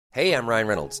Hey, I'm Ryan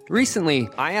Reynolds. Recently,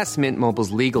 I asked Mint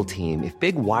Mobile's legal team if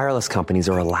big wireless companies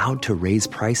are allowed to raise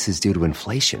prices due to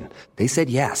inflation. They said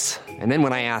yes. And then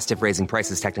when I asked if raising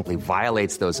prices technically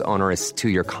violates those onerous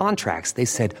two-year contracts, they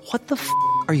said, "What the f***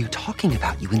 are you talking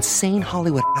about, you insane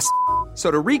Hollywood ass?" So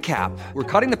to recap, we're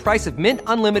cutting the price of Mint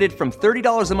Unlimited from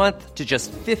 $30 a month to just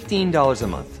 $15 a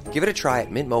month. Give it a try at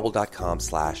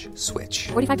mintmobile.com/switch.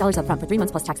 $45 up front for 3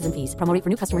 months plus taxes and fees. Promo rate for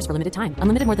new customers for limited time.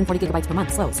 Unlimited more than 40 gigabytes per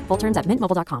month. Slows full terms at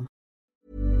mintmobile.com.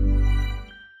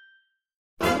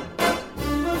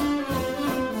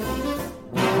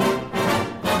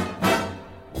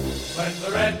 When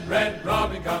the red, red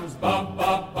robin comes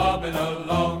bobbing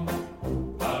along,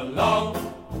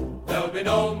 there'll be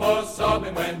no more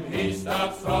sobbing when he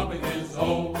starts throbbing his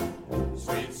old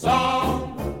sweet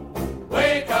song.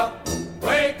 Wake up,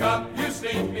 you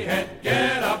sleepyhead,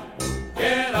 get up,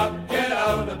 get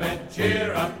out of bed,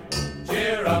 cheer up,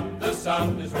 the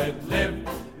sun is red, live,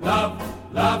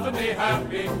 love, and be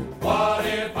happy. What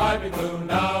if I be blue?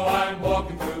 Now I'm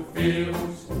walking through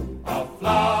fields of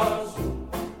flowers.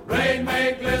 Rain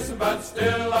may glisten, but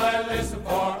still I listen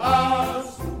for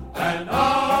hours and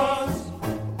hours.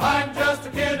 I'm just a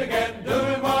kid again,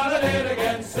 doing what I did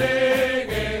again,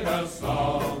 singing a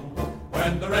song.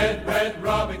 When the red, red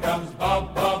robin comes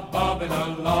bobbing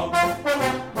along.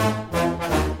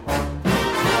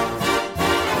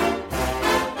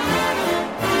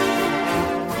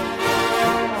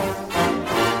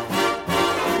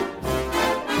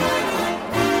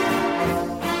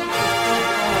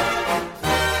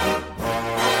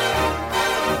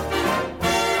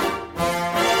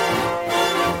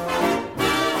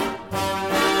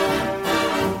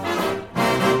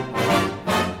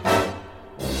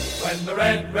 When the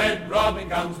red, red robin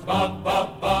comes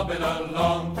bobbing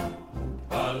along.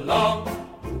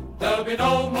 There'll be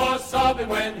no more sobbing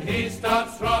when he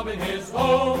starts throbbing his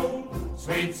whole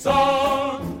sweet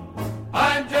song.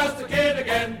 I'm just a kid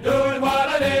again, doing what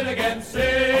I did again,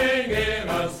 singing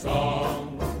a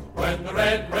song. When the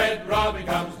red, red robin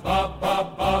comes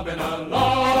bobbing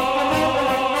along.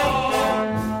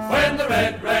 When the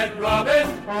red, red robin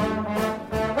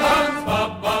comes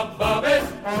bobbing.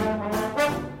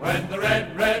 When the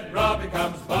red, red robin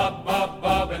comes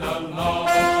bobbing along.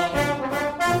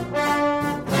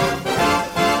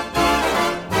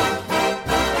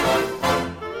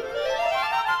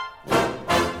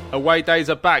 Away days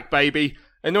are back, baby.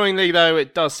 Annoyingly, though,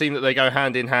 it does seem that they go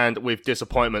hand in hand with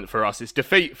disappointment for us. It's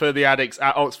defeat for the Addicks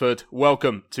at Oxford.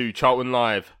 Welcome to Charlton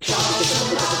Live.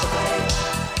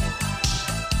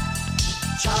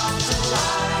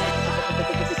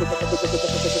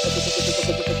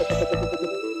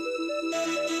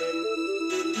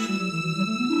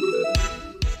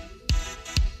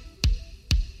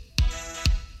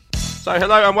 So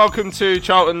hello and welcome to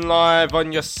Charlton Live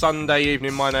on your Sunday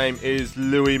evening. My name is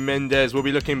Louis Mendez. We'll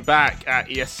be looking back at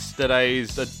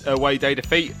yesterday's away day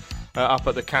defeat up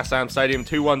at the Kassam Stadium.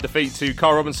 2-1 defeat to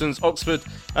Carl Robinson's Oxford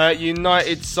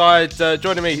United side.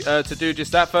 Joining me to do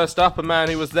just that, first up, a man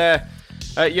who was there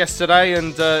yesterday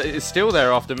and is still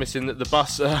there after missing the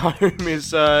bus home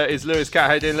is Lewis Cat.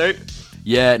 How you doing, Luke?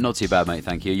 Yeah, not too bad, mate.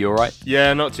 Thank you. You all right?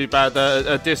 Yeah, not too bad.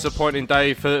 A disappointing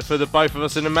day for the both of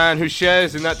us, and a man who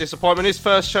shares in that disappointment. His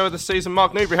first show of the season,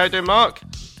 Mark Newbury. How you doing, Mark?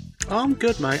 I'm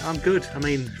good, mate. I'm good. I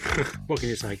mean, what can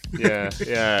you say? Yeah.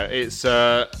 It's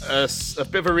a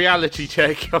bit of a reality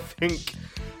check, I think.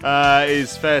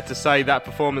 Is fair to say that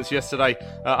performance yesterday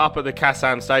up at the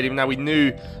Kassam Stadium. Now, we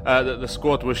knew that the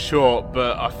squad was short,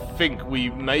 but I think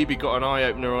we maybe got an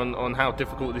eye-opener on how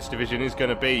difficult this division is going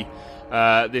to be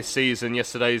this season.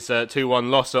 Yesterday's 2-1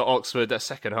 loss at Oxford. That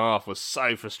second half was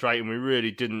so frustrating. We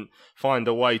really didn't find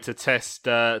a way to test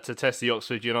the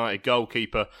Oxford United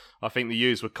goalkeeper. I think the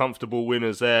U's were comfortable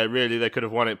winners there. Really, they could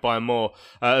have won it by more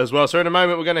as well. So in a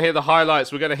moment, we're going to hear the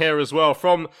highlights. We're going to hear as well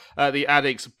from the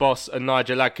Addicks boss,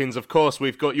 Nigel Adkins. Of course,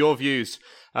 we've got your views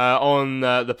on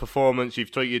the performance. You've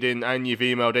tweeted in and you've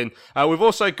emailed in. We've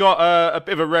also got a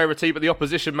bit of a rarity, but the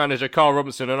opposition manager, Carl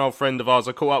Robinson, an old friend of ours.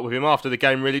 I caught up with him after the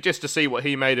game, really, just to see what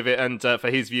he made of it and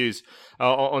for his views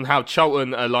on how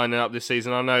Charlton are lining up this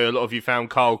season. I know a lot of you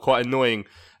found Carl quite annoying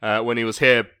when he was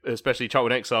here, especially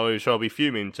Charlton Exile, who shall be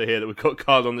fuming to hear that we've got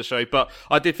Carl on the show. But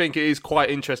I did think it is quite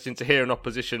interesting to hear an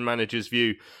opposition manager's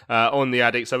view on the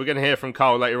Addicks. So we're going to hear from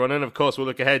Carl later on. And of course, we'll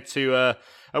look ahead to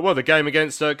the game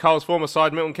against Carl's former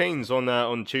side, Milton Keynes,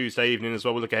 on Tuesday evening as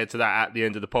well. We'll look ahead to that at the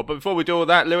end of the pod. But before we do all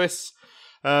that, Lewis,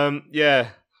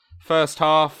 first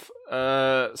half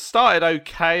started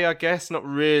okay, I guess, not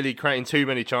really creating too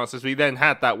many chances. We then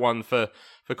had that one for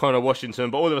Connor Washington,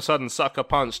 but all of a sudden, sucker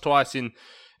punch twice in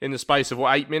the space of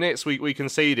 8 minutes. We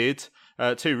conceded.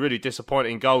 two really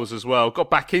disappointing goals as well. Got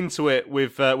back into it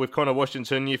with Connor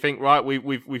Washington. You think, right,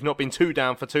 we've not been too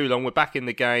down for too long. We're back in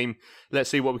the game. Let's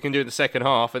see what we can do in the second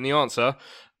half. And the answer,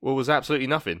 well, was absolutely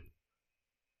nothing.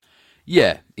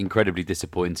 Yeah, incredibly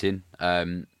disappointing.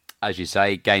 As you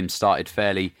say, game started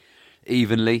fairly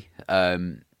evenly,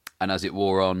 and as it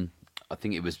wore on, I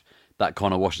think it was that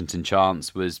Connor Washington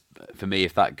chance was, for me,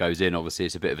 if that goes in, obviously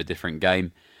it's a bit of a different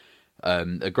game.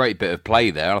 A great bit of play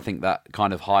there. I think that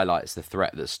kind of highlights the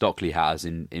threat that Stockley has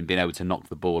in being able to knock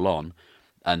the ball on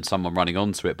and someone running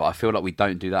onto it, but I feel like we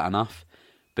don't do that enough.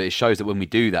 But it shows that when we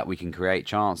do that, we can create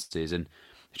chances, and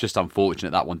it's just unfortunate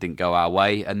that one didn't go our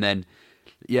way. And then,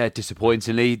 yeah,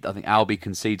 disappointingly, I think Albi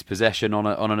concedes possession on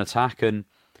an attack, and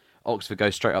Oxford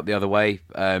goes straight up the other way.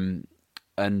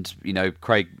 And, you know,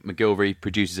 Craig McGilvery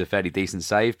produces a fairly decent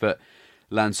save, but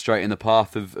lands straight in the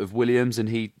path of Williams, and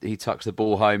he tucks the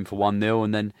ball home for 1-0.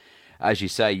 And then, as you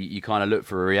say, you kind of look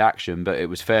for a reaction, but it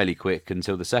was fairly quick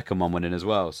until the second one went in as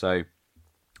well. So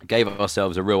gave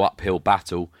ourselves a real uphill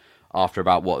battle after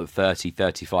about,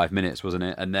 35 minutes, wasn't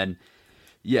it? And then,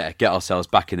 yeah, get ourselves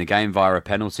back in the game via a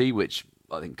penalty, which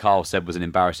I think Carl said was an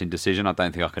embarrassing decision. I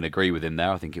don't think I can agree with him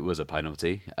there. I think it was a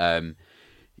penalty.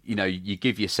 You know, you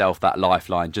give yourself that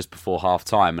lifeline just before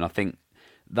half-time, and I think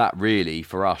that really,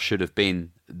 for us, should have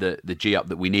been the G-up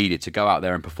that we needed to go out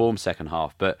there and perform second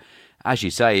half. But as you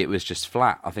say, it was just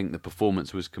flat. I think the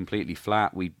performance was completely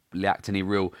flat. We lacked any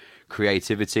real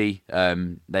creativity.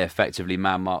 They effectively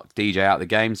man-marked DJ out the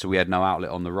game, so we had no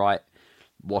outlet on the right.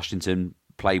 Washington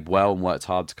played well and worked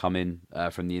hard to come in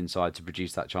from the inside to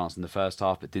produce that chance in the first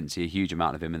half, but didn't see a huge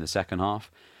amount of him in the second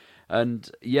half. And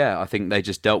yeah, I think they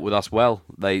just dealt with us well.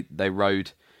 They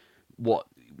rode what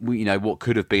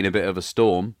could have been a bit of a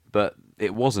storm, but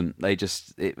it wasn't.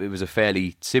 It was a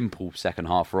fairly simple second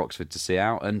half for Oxford to see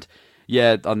out. And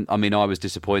yeah, I mean, I was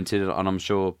disappointed, and I'm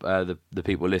sure the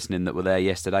people listening that were there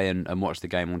yesterday and watched the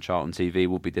game on Charlton TV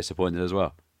will be disappointed as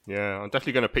well. Yeah, I'm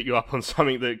definitely going to pick you up on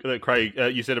something that Craig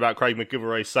you said about Craig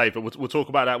McGilvery's save, but we'll talk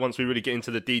about that once we really get into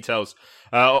the details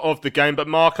of the game. But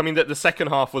Mark, I mean, the second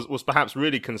half was perhaps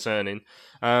really concerning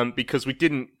because we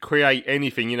didn't create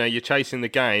anything. You know, you're chasing the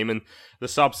game, and the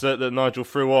subs that Nigel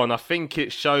threw on, I think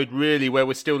it showed really where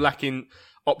we're still lacking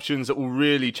options that will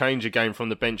really change a game from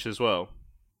the bench as well.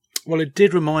 Well, it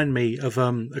did remind me of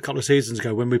a couple of seasons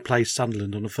ago when we played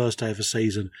Sunderland on the first day of the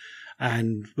season.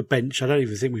 And the bench, I don't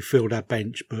even think we filled our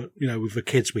bench, but, you know, with the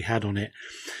kids we had on it,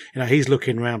 you know, he's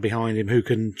looking around behind him who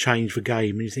can change the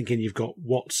game. And you're thinking you've got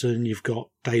Watson, you've got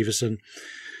Davison,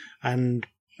 and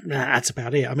that's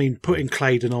about it. I mean, putting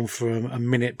Claydon on for a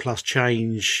minute plus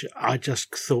change, I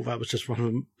just thought that was just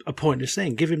a pointless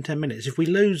thing. Give him 10 minutes. If we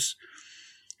lose,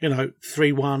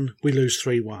 3-1, we lose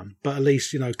 3-1. But at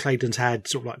least, Claydon's had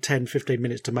sort of like 10, 15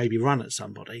 minutes to maybe run at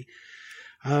somebody.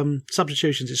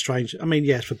 Substitutions is strange. I mean,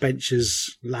 yes, the bench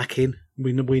is lacking.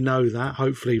 We know that.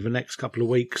 Hopefully, the next couple of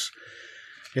weeks,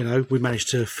 we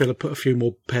managed to put a few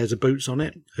more pairs of boots on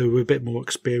it who were a bit more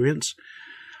experienced.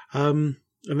 And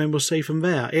then we'll see from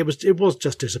there. It was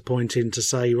just disappointing to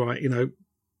say, right,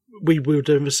 we were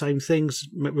doing the same things,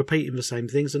 repeating the same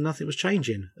things, and nothing was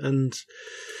changing. And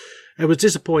it was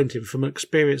disappointing from an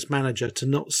experienced manager to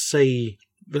not see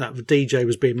that the DJ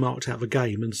was being marked out of the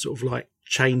game and sort of like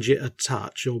change it a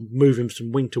touch or move him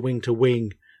from wing to wing to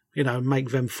wing, make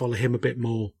them follow him a bit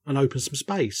more and open some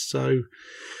space. So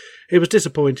it was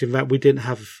disappointing that we didn't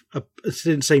have it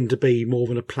didn't seem to be more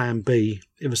than a plan B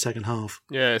in the second half.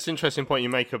 Yeah, it's an interesting point you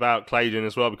make about Claydon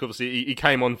as well, because obviously he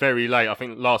came on very late, I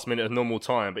think last minute of normal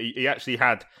time, but he actually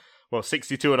had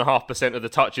 62.5% of the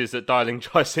touches that Darling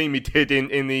Jaisimi did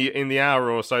in the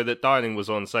hour or so that Darling was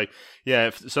on. So, yeah,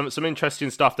 some interesting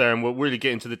stuff there, and we'll really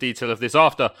get into the detail of this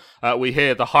after we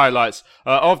hear the highlights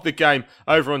of the game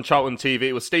over on Charlton TV.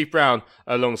 It was Steve Brown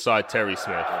alongside Terry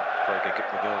Smith.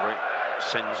 McGilvery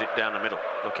sends it down the middle,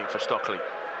 looking for Stockley.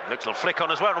 Next little flick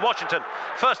on as well, and Washington,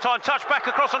 first time touch back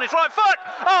across on his right foot.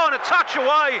 Oh, and a touch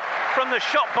away from the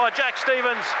shot by Jack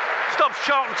Stevens. Stops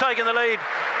Charlton taking the lead.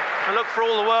 And look for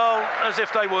all the world as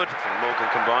if they would. And Morgan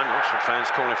combined, Oxford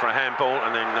fans calling for a handball, and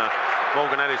then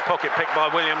Morgan had his pocket picked by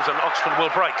Williams, and Oxford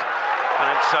will break. And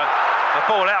it's a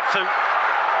ball out to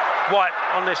White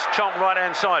on this Charlton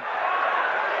right-hand side.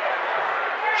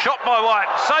 Shot by White,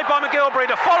 saved by McGilvery,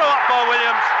 to follow up by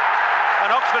Williams, and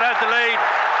Oxford had the lead.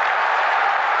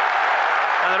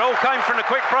 And it all came from the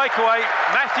quick breakaway.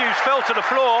 Matthews fell to the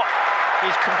floor.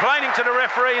 He's complaining to the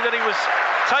referee that he was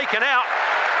taken out.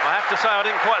 I have to say I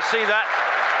didn't quite see that.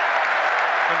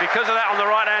 And because of that on the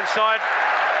right-hand side,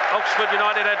 Oxford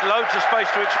United had loads of space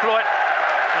to exploit,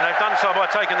 and they've done so by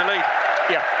taking the lead.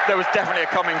 Yeah, there was definitely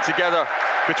a coming together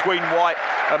between White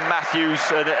Matthews,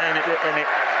 and it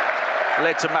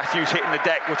led to Matthews hitting the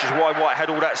deck, which is why White had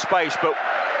all that space. But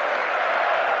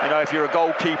you know, if you're a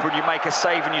goalkeeper and you make a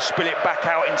save and you spill it back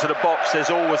out into the box, there's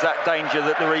always that danger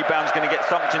that the rebound's going to get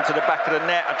thumped into the back of the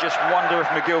net. I just wonder if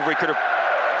McGilvery could have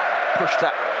pushed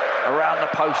that around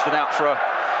the post and out for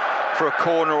a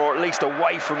corner, or at least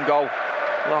away from goal.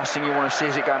 Last thing you want to see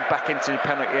is it going back into the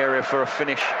penalty area for a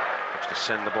finish. To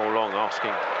send the ball long,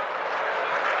 asking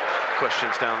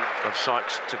questions down of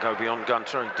Sykes to go beyond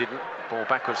Gunter. He didn't. Ball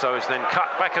backwards though is then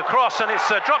cut back across, and it's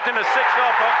dropped in the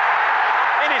 6-yard box.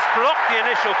 Innes blocked the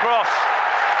initial cross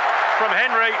from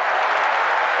Henry,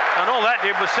 and all that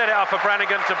did was set it up for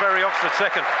Brannigan to bury Oxford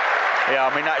second. Yeah,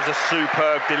 I mean, that is a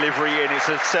superb delivery in. It's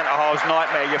a centre-half's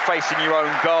nightmare. You're facing your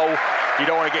own goal. You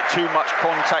don't want to get too much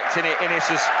contact in it. Innes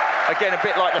is, again, a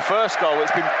bit like the first goal.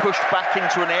 It's been pushed back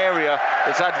into an area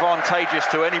that's advantageous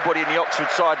to anybody in the Oxford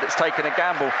side that's taken a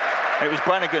gamble. And it was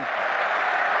Brannigan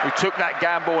who took that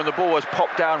gamble, and the ball has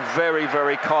popped down very,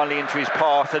 very kindly into his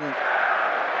path. And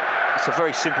it's a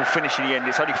very simple finish in the end.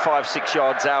 It's only 5-6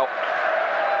 yards out.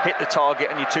 Hit the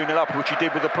target and you're 2-0 up, which you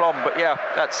did with the plum. But yeah,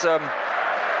 that's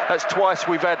twice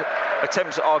we've had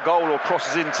attempts at our goal or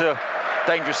crosses into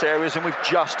dangerous areas, and we've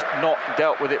just not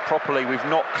dealt with it properly. We've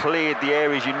not cleared the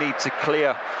areas you need to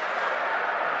clear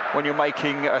when you're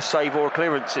making a save or a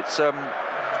clearance. It's a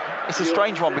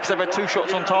strange one, because they've had 2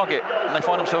 shots on target and they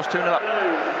find themselves 2-0 up.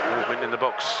 Movement in the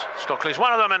box. Stockley's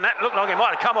one of them, and that looked like it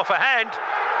might have come off a hand.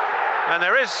 And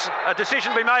there is a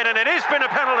decision to be made, and it has been a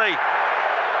penalty.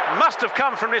 Must have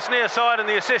come from this near side and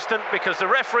the assistant, because the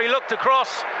referee looked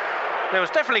across. There was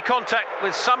definitely contact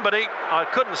with somebody. I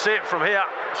couldn't see it from here.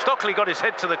 Stockley got his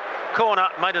head to the corner,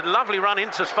 made a lovely run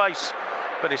into space,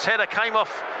 but his header came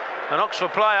off an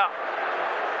Oxford player.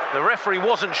 The referee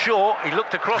wasn't sure. He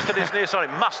looked across to this near side.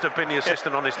 It must have been the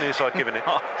assistant on this near side giving it.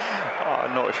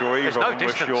 I'm not sure either. There's no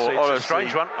distance. Sure. It's honestly a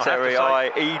strange one, Terry,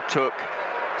 he took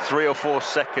 3 or 4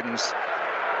 seconds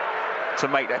to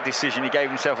make that decision. He gave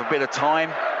himself a bit of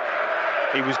time.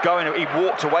 He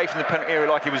walked away from the penalty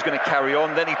area like he was going to carry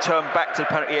on. Then he turned back to the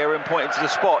penalty area and pointed to the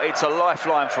spot. It's a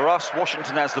lifeline for us.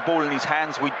 Washington has the ball in his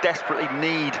hands. We desperately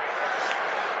need,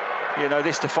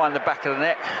 this to find the back of the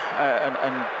net.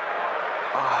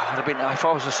 I'd have been, if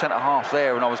I was a centre half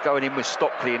there and I was going in with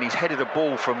Stockley and he's headed a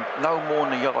ball from no more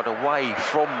than a yard away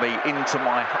from me into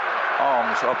my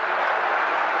arms,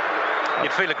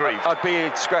 you'd feel aggrieved. I'd be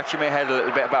scratching my head a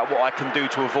little bit about what I can do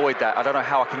to avoid that. I don't know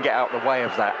how I can get out of the way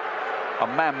of that.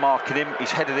 I'm man marking him,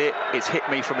 he's headed it, it's hit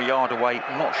me from a yard away.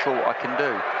 I'm not sure what I can do.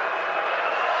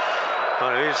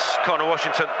 Well, it is Connor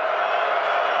Washington.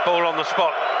 Ball on the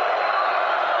spot.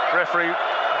 Referee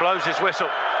blows his whistle.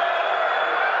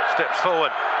 Steps forward.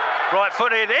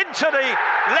 Right-footed into the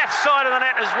left side of the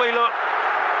net as we look.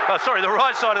 The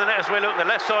right side of the net as we look. The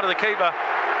left side of the keeper.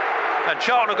 And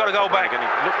Charlton have got to go back. And he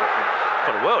looked,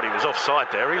 for the world, he was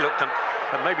offside there. He looked at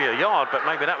maybe a yard, but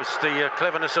maybe that was the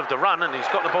cleverness of the run, and he's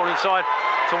got the ball inside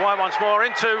to White once more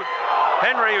into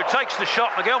Henry, who takes the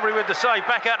shot. McGilvery with the save,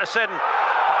 back out to Seddon.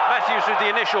 Matthews with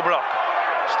the initial block,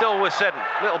 still with Seddon.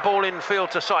 Little ball in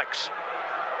field to Sykes.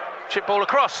 Chip ball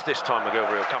across. This time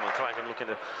McGilvery will come and try and looking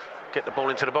to get the ball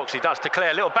into the box. He does to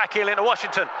Clare. Little back heel into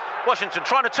Washington. Washington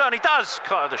trying to turn. He does.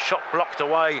 The shot blocked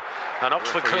away, and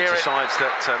Oxford clear decides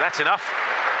that that's enough.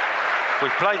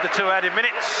 We've played the 2 added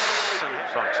minutes. And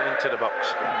Sykes into the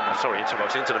box.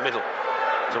 Into the middle.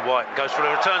 To White. Goes for the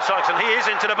return, Sykes, and he is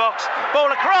into the box. Ball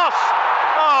across.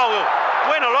 Oh,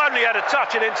 Winnell only had to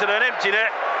touch it into an empty net,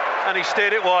 and he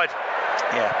steered it wide.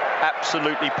 Yeah,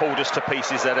 absolutely pulled us to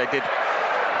pieces there. They did.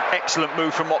 Excellent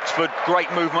move from Oxford.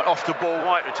 Great movement off the ball.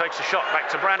 White, who takes a shot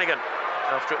back to Brannigan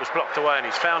after it was blocked away, and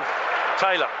he's found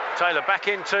Taylor. Taylor back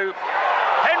into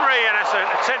Henry, and it's an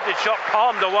attempted shot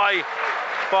palmed away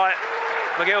by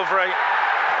McGilvery.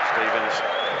 Stevens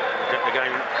get the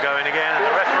game going again, and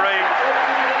the referee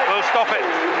will stop it.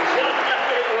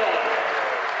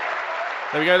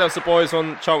 There we go. That's the boys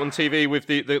on Charlton TV with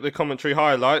the commentary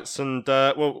highlights, and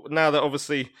now that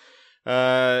obviously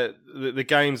the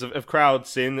games of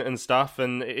crowds in and stuff,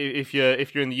 and if you're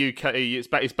in the UK,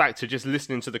 it's back to just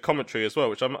listening to the commentary as well,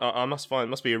 which I must find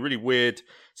must be a really weird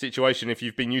situation if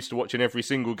you've been used to watching every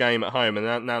single game at home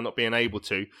and now not being able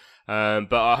to.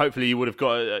 But hopefully you would have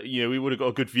got we would have got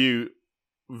a good view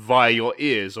via your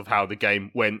ears of how the game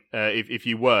went if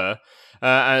you were.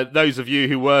 Those of you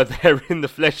who were there in the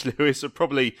flesh, Lewis, are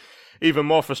probably even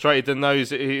more frustrated than those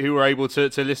who were able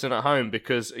to listen at home,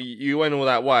 because you went all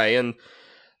that way, and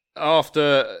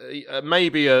after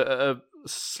maybe a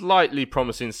slightly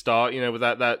promising start, with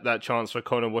that chance for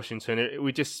Connor Washington.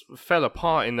 We just fell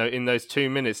apart in those 2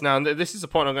 minutes. Now, this is the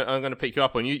point I'm going to pick you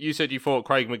up on. You said you thought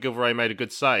Craig McGilvray made a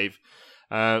good save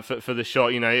for the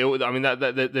shot.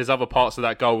 There's other parts of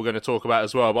that goal we're going to talk about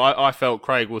as well. But I felt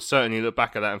Craig will certainly look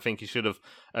back at that and think he should have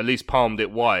at least palmed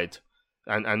it wide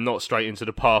and not straight into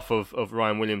the path of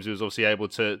Ryan Williams, who was obviously able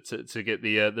to get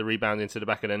the rebound into the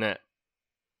back of the net.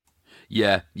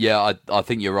 Yeah, I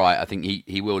think you're right. I think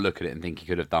he will look at it and think he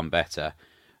could have done better.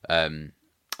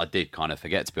 I did kind of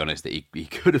forget, to be honest, that he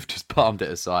could have just palmed it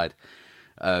aside.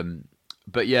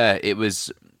 But yeah, it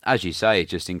was, as you say,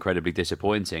 just incredibly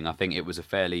disappointing. I think it was a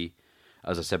fairly,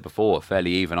 as I said before, a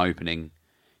fairly even opening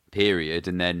period,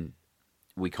 and then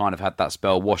we kind of had that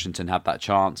spell. Washington had that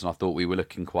chance, and I thought we were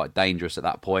looking quite dangerous at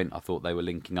that point. I thought they were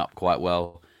linking up quite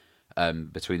well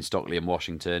between Stockley and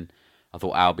Washington. I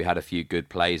thought Albie had a few good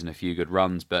plays and a few good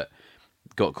runs, but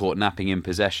got caught napping in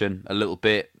possession a little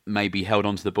bit, maybe held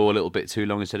onto the ball a little bit too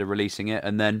long instead of releasing it,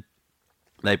 and then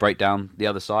they break down the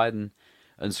other side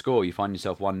and score. You find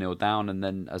yourself 1-0 down, and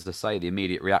then, as I say, the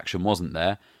immediate reaction wasn't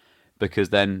there, because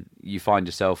then you find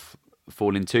yourself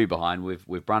falling 2 behind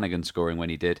with Brannigan scoring when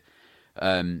he did.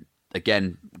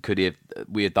 Again,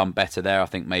 we have done better there? I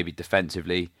think maybe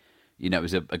defensively. It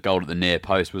was a goal at the near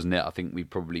post, wasn't it? I think we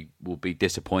probably will be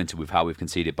disappointed with how we've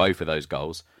conceded both of those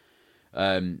goals.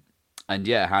 And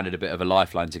yeah, handed a bit of a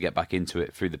lifeline to get back into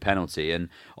it through the penalty. And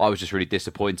I was just really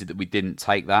disappointed that we didn't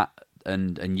take that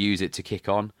and use it to kick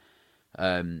on.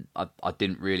 I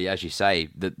didn't really, as you say,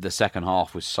 the second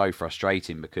half was so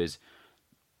frustrating because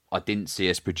I didn't see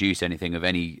us produce anything of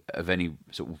any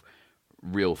sort of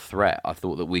real threat. I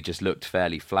thought that we just looked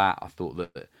fairly flat. I thought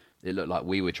that it looked like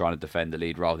we were trying to defend the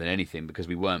lead rather than anything because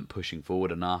we weren't pushing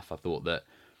forward enough. I thought that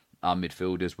our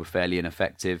midfielders were fairly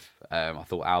ineffective. I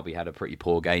thought Albie had a pretty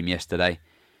poor game yesterday.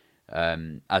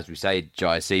 As we say,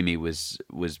 Giassimi was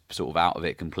sort of out of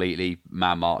it completely,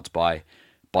 man-marked by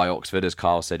Oxford, as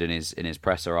Carl said in his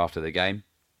presser after the game.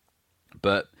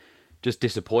 But just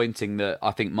disappointing that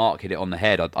I think Mark hit it on the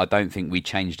head. I don't think we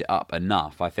changed it up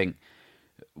enough. I think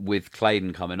with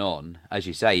Claydon coming on, as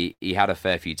you say, he had a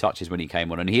fair few touches when he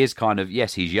came on, and he is kind of,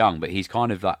 yes, he's young, but he's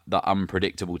kind of that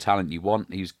unpredictable talent you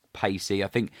want. He's pacey. I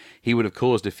think he would have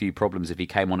caused a few problems if he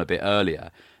came on a bit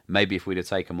earlier. Maybe if we'd have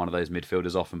taken one of those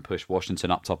midfielders off and pushed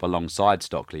Washington up top alongside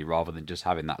Stockley rather than just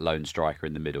having that lone striker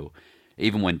in the middle.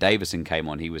 Even when Davison came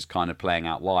on, he was kind of playing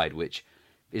out wide, which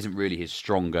isn't really his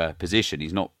stronger position.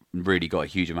 He's not really got a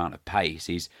huge amount of pace.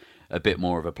 He's a bit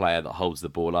more of a player that holds the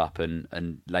ball up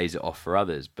and lays it off for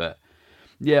others. But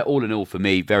yeah, all in all for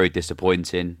me, very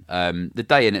disappointing. The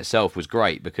day in itself was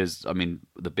great because, I mean,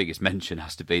 the biggest mention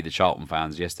has to be the Charlton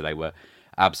fans yesterday were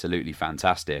absolutely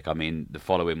fantastic. I mean, the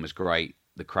following was great.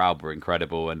 The crowd were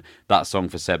incredible. And that song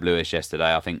for Seb Lewis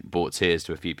yesterday, I think, brought tears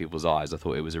to a few people's eyes. I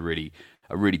thought it was a really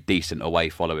decent away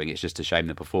following. It's just a shame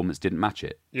the performance didn't match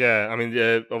it. Yeah, I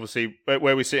mean, obviously,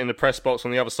 where we sit in the press box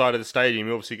on the other side of the stadium,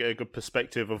 you obviously get a good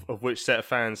perspective of which set of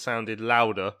fans sounded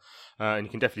louder. And you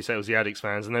can definitely say it was the Addicts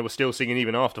fans, and they were still singing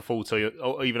even after full time,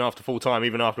 even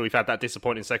after we've had that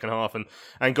disappointing second half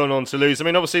and gone on to lose. I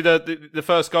mean, obviously, the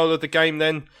first goal of the game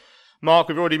then, Mark,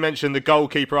 we've already mentioned the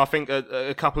goalkeeper. I think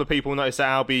a couple of people noticed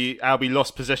that Albie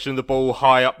lost possession of the ball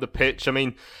high up the pitch. I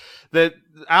mean,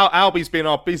 Albie's been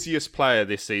our busiest player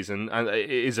this season, and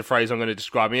it is a phrase I'm going to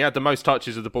describe him. He had the most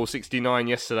touches of the ball, 69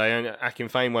 yesterday, and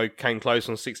Akinfenwa came close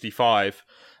on 65.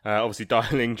 Obviously,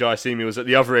 Darling Giassimi was at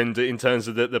the other end in terms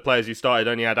of the players who started,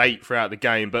 only had 8 throughout the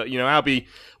game. But, Albie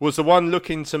was the one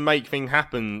looking to make things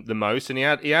happen the most, and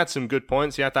he had some good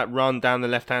points. He had that run down the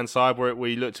left-hand side where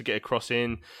he looked to get a cross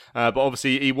in. But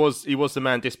obviously, he was the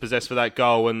man dispossessed for that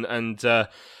goal, and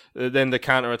then the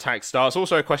counter-attack starts.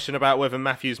 Also a question about whether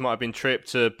Matthews might have been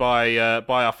tripped by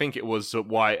I think it was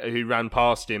White, who ran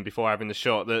past him before having the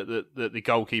shot that the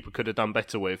goalkeeper could have done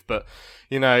better with. But,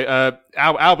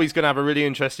 Albie's going to have a really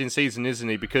interesting season, isn't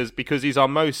he? Because he's our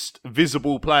most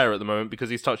visible player at the moment, because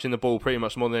he's touching the ball pretty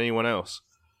much more than anyone else.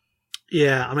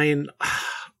 Yeah, I mean,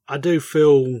 I do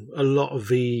feel a lot of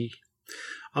I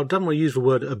don't want to use the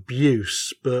word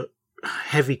abuse, but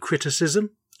heavy criticism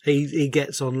he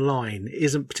gets online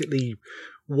isn't particularly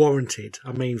warranted.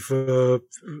 I mean,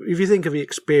 if you think of the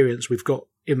experience we've got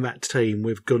in that team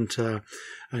with Gunter,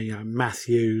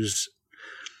 Matthews,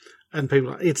 and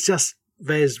people, it's just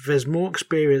there's more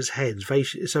experienced heads.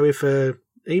 So if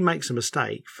he makes a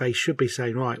mistake, they should be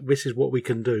saying, right, this is what we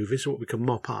can do, this is what we can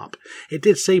mop up. It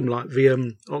did seem like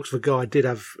the Oxford guy did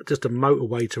have just a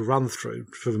motorway to run through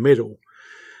for the middle.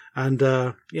 And,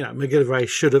 McGilvray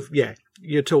should have,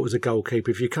 you're taught as a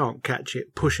goalkeeper, if you can't catch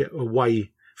it, push it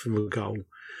away from the goal.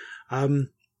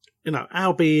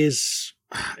 Albie is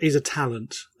he's a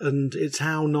talent, and it's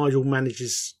how Nigel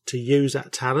manages to use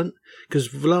that talent.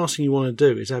 Because the last thing you want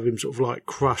to do is have him sort of like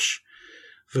crush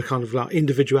the kind of like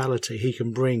individuality he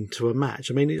can bring to a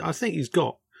match. I mean, I think he's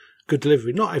got good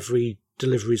delivery. Not every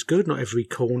delivery is good. Not every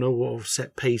corner or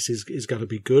set piece is going to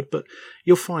be good. But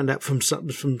you'll find that from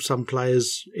some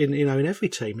players in every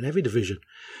team, in every division.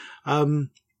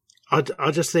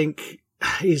 I just think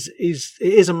it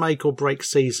is a make or break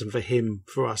season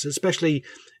for us, especially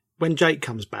when Jake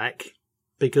comes back,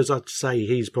 because I'd say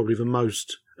he's probably the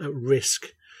most at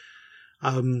risk.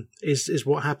 Is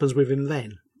what happens with him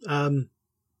then.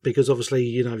 Because obviously,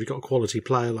 you've got a quality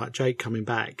player like Jake coming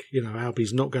back,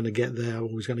 Albie's not going to get there, or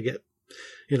he's going to get,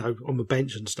 on the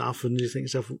bench and stuff. And you think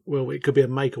to yourself, well, it could be a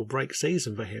make or break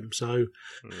season for him. So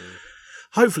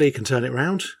hopefully he can turn it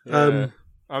around. Yeah.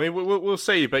 I mean, we'll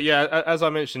see. But yeah, as I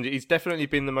mentioned, he's definitely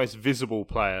been the most visible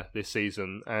player this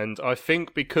season. And I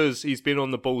think because he's been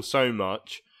on the ball so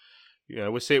much,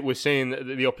 we're seeing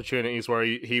the opportunities where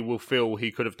he will feel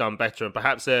he could have done better, and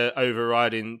perhaps they're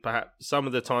overriding perhaps some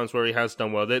of the times where he has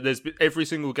done well. There's been, every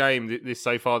single game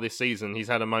so far this season, he's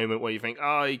had a moment where you think,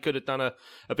 he could have done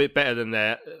a bit better than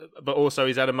that. But also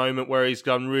he's had a moment where he's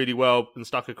done really well and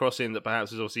stuck a cross in that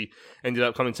perhaps has obviously ended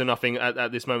up coming to nothing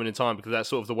at this moment in time, because that's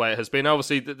sort of the way it has been.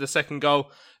 Obviously, the second goal,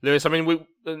 Lewis, I mean,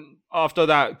 after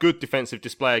that good defensive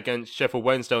display against Sheffield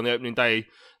Wednesday on the opening day,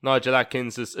 Nigel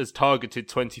Atkins has targeted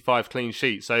 25 clean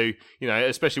sheets. So,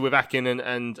 especially with Akin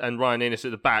and Ryan Inniss at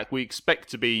the back, we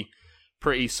expect to be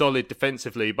pretty solid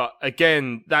defensively. But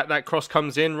again, that cross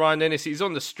comes in. Ryan Inniss, he's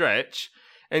on the stretch,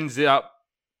 ends up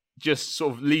just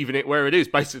sort of leaving it where it is,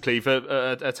 basically, for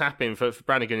a tap-in for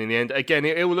Brannigan in the end. Again,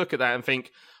 he'll look at that and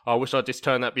think, I wish I'd just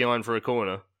turned that behind for a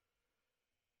corner.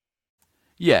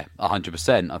 Yeah,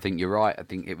 100%. I think you're right. I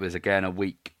think it was, again, a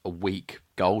weak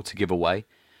goal to give away.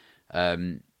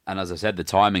 And as I said, the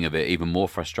timing of it even more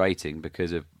frustrating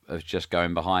because of just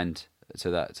going behind to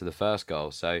the first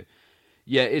goal. So,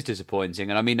 yeah, it is disappointing.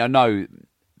 And I mean, I know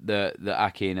that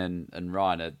Akin and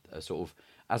Ryan are sort of,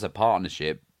 as a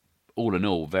partnership, all in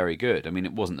all, very good. I mean,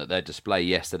 it wasn't that their display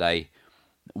yesterday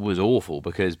was awful,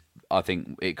 because I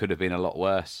think it could have been a lot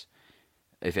worse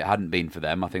if it hadn't been for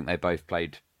them. I think they both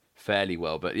played fairly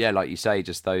well. But yeah, like you say,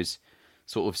 just those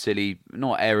sort of silly,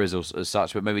 not errors as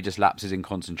such, but maybe just lapses in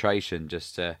concentration,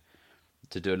 just to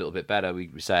do a little bit better. We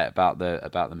say it about the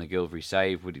McGilvery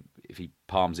save. If he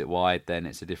palms it wide, then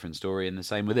it's a different story. And the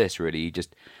same with this, really. You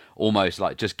just almost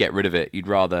just get rid of it. You'd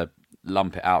rather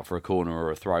lump it out for a corner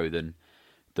or a throw than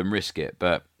risk it.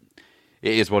 But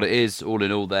it is what it is. All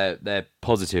in all, their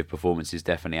positive performances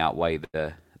definitely outweigh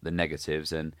the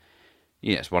negatives. And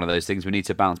it's one of those things we need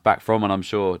to bounce back from. And I'm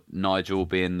sure Nigel,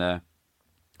 being the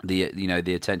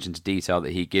attention to detail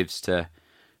that he gives to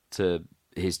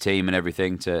his team and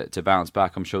everything to bounce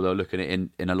back, I'm sure they'll look at it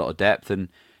in a lot of depth and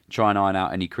try and iron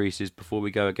out any creases before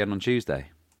we go again on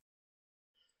Tuesday.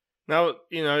 Now,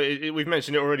 we've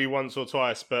mentioned it already once or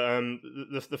twice, but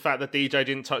the fact that DJ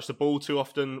didn't touch the ball too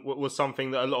often was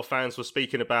something that a lot of fans were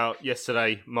speaking about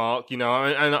yesterday, Mark. And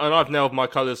I've nailed my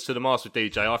colours to the mast with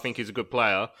DJ. I think he's a good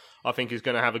player. I think he's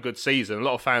going to have a good season. A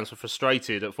lot of fans were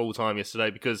frustrated at full time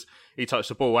yesterday because he touched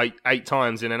the ball eight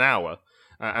times in an hour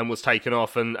and was taken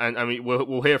off. And I mean,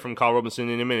 we'll hear from Carl Robinson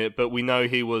in a minute, but we know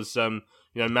he was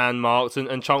man marked,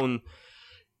 and Charlton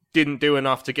didn't do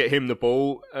enough to get him the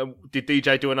ball. Did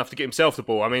DJ do enough to get himself the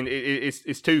ball? I mean,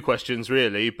 it's two questions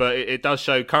really, but it does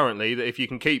show currently that if you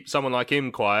can keep someone like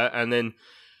him quiet, and then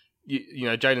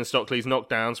Jayden Stockley's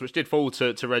knockdowns, which did fall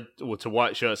to red or to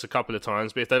white shirts a couple of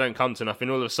times, but if they don't come to nothing,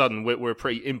 all of a sudden we're a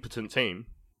pretty impotent team.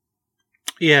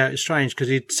 Yeah, it's strange because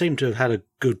he seemed to have had a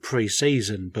good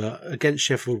pre-season, but against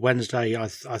Sheffield Wednesday, I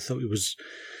thought it was.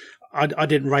 I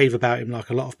didn't rave about him like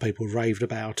a lot of people raved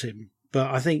about him. But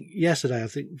I think yesterday,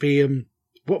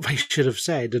 what they should have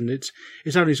said, and it's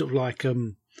only sort of like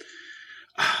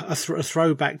a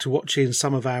throwback to watching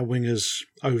some of our wingers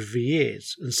over the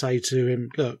years, and say to him,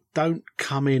 look, don't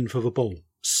come in for the ball.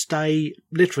 Stay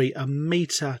literally a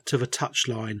metre to the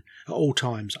touchline at all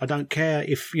times. I don't care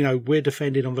if, we're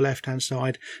defending on the left-hand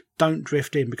side. Don't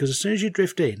drift in, because as soon as you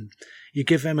drift in, you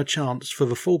give them a chance for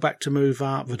the fullback to move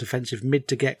up, the defensive mid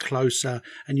to get closer,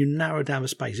 and you narrow down the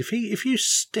space. If you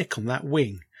stick on that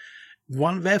wing,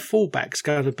 their fullback's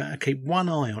going to keep one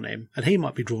eye on him, and he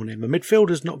might be drawn in. The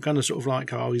midfielder's not going to sort of like,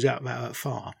 he's out that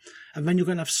far. And then you're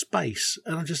going to have space.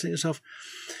 And I just think to myself,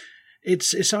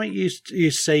 it's something you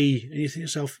see and you think to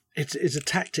yourself, it's a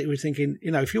tactic. We're thinking,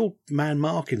 if you're man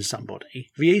marking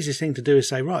somebody, the easiest thing to do is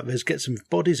say, right, let's get some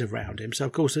bodies around him. So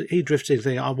of course he drifts in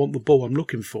thinking, I want the ball, I'm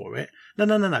looking for it.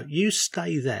 No. You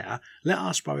stay there. Let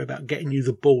us worry about getting you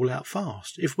the ball out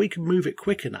fast. If we can move it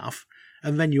quick enough,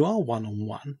 and then you are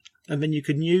 1-on-1, and then you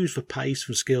can use the pace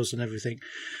and skills and everything.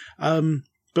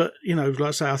 But like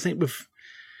I say, I think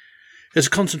there's a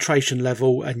concentration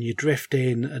level and you drift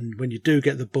in, and when you do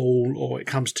get the ball or it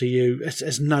comes to you,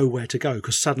 there's nowhere to go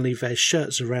because suddenly there's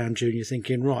shirts around you and you're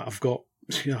thinking, right, I've got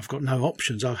no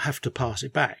options. I have to pass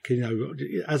it back,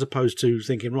 as opposed to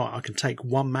thinking, right, I can take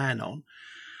one man on.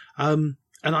 And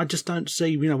I just don't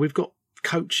see, we've got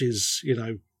coaches,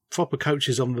 proper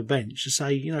coaches on the bench to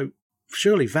say,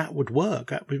 surely that would work.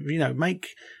 That would,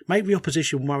 make the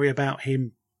opposition worry about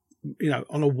him,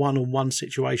 on a one-on-one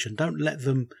situation. Don't let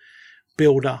them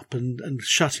build up and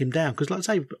shut him down. Because like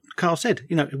I say, Carl said,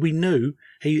 we knew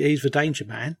he's the danger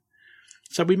man.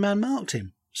 So we man-marked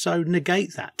him. So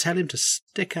negate that. Tell him to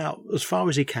stick out as far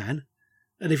as he can.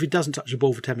 And if he doesn't touch the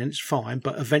ball for 10 minutes, fine.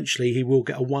 But eventually he will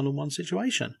get a one-on-one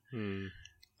situation.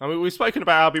 I mean, we've spoken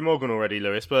about Albie Morgan already,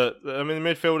 Lewis. But, I mean, the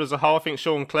midfield as a whole, I think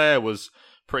Sean Clare was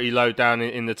pretty low down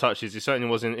in the touches. He certainly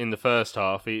was in the first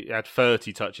half. He had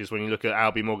 30 touches when you look at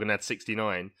Albie Morgan had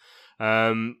 69.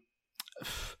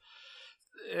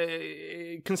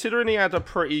 Considering he had a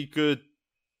pretty good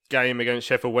game against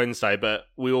Sheffield Wednesday, but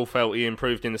we all felt he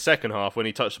improved in the second half when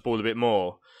he touched the ball a bit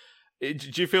more.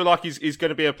 Do you feel like he's going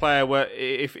to be a player where,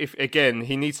 if again,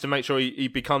 he needs to make sure he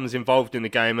becomes involved in the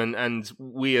game, and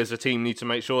we as a team need to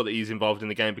make sure that he's involved in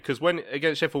the game? Because when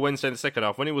against Sheffield Wednesday in the second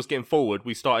half, when he was getting forward,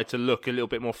 we started to look a little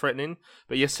bit more threatening.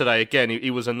 But yesterday, again,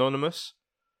 he was anonymous.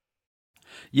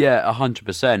 Yeah,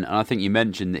 100%. And I think you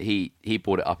mentioned that he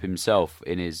brought it up himself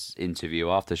in his interview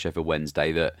after Sheffield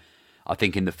Wednesday, that I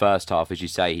think in the first half, as you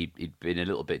say, he'd been a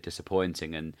little bit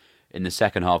disappointing, and in the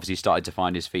second half, as he started to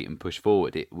find his feet and push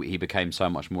forward, he became so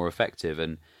much more effective.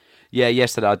 And yeah,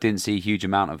 yesterday I didn't see a huge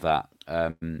amount of that.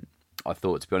 I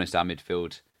thought, to be honest, our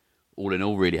midfield, all in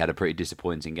all, really had a pretty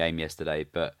disappointing game yesterday.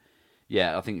 But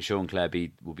yeah, I think Sean Clare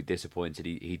will be disappointed.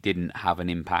 He didn't have an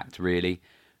impact, really.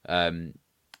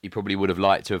 He probably would have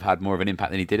liked to have had more of an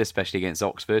impact than he did, especially against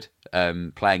Oxford,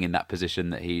 playing in that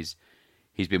position that he's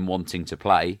been wanting to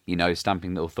play,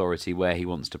 stamping the authority where he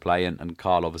wants to play. And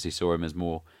Carl obviously saw him as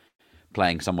more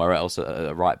playing somewhere else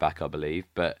at right back, I believe.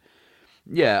 But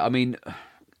yeah, I mean,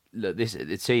 look,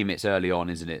 the team, it's early on,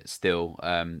 isn't it? Still,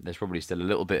 there's probably still a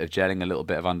little bit of gelling, a little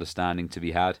bit of understanding to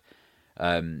be had.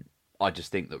 I just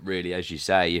think that really, as you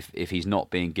say, if he's not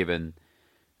being given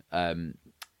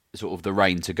sort of the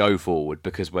rein to go forward,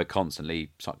 because we're constantly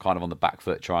kind of on the back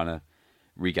foot trying to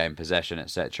regain possession,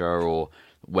 etc., or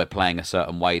we're playing a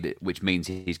certain way which means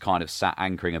he's kind of sat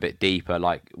anchoring a bit deeper,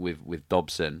 like with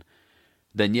Dobson,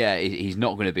 then yeah, he's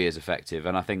not going to be as effective.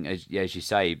 And I think, as you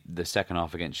say, the second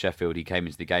half against Sheffield, he came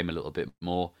into the game a little bit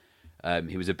more.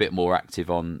 He was a bit more active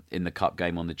in the cup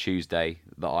game on the Tuesday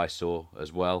that I saw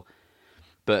as well.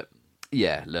 But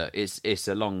yeah, look, it's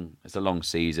a long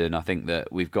season. I think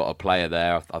that we've got a player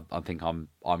there. I think I'm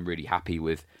really happy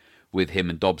with him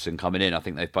and Dobson coming in. I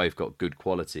think they've both got good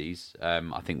qualities.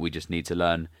 I think we just need to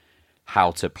learn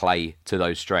how to play to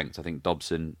those strengths. I think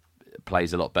Dobson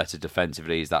plays a lot better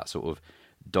defensively. He's that sort of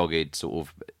dogged, sort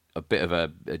of a bit of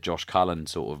a Josh Cullen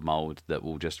sort of mould that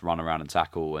will just run around and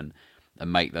tackle and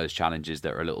make those challenges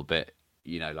that are a little bit,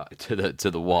 like to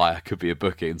the wire. Could be a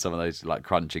booking, some of those like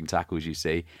crunching tackles you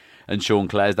see. And Sean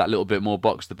Clare's that little bit more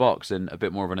box to box and a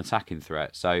bit more of an attacking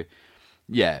threat. So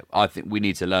yeah, I think we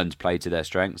need to learn to play to their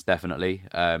strengths, definitely.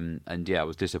 And yeah, I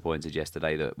was disappointed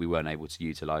yesterday that we weren't able to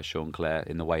utilise Sean Clare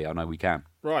in the way I know we can.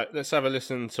 Right, let's have a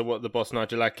listen to what the boss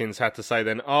Nigel Adkins had to say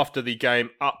then after the game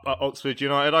up at Oxford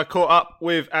United. I caught up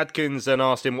with Adkins and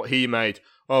asked him what he made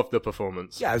of the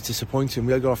performance. Yeah, it was disappointing.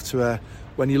 We got off to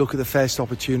when you look at the first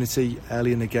opportunity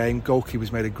early in the game,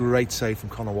 goalkeeper's made a great save from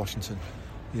Connor Washington.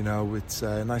 It's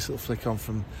a nice little flick on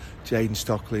from Jayden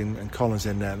Stockley and Collins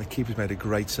in there, and the keeper's made a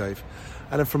great save.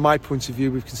 And then from my point of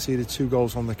view, we've conceded 2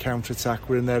 goals on the counter-attack.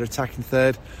 We're in there attacking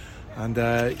third. And,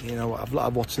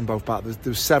 I've watched them both back.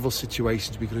 There were several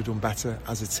situations we could have done better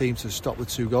as a team to stop the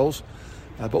 2 goals.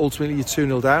 But ultimately, you're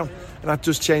 2-0 down. And that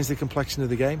does change the complexion of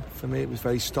the game. For me, it was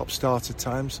very stop-start at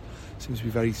times. Seems to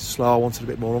be very slow. I wanted a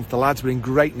bit more. The lads were in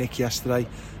great nick yesterday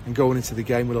and going into the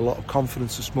game with a lot of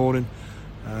confidence this morning.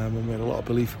 And we had a lot of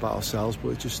belief about ourselves, but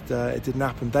it didn't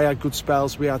happen. They had good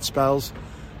spells, we had spells.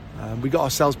 We got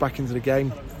ourselves back into the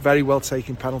game. Very well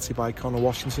taken penalty by Connor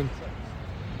Washington.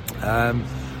 And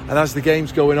as the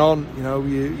game's going on,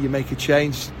 you make a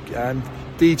change.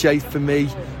 DJ, for me,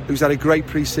 who's had a great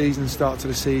pre-season start to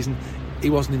the season,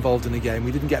 he wasn't involved in the game.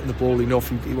 We didn't get him the ball enough.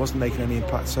 He wasn't making any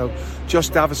impact. So Josh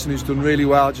Davidson, who's done really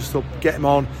well, just thought get him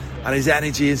on, and his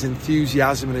energy, his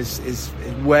enthusiasm and his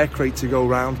work rate to go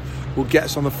round will get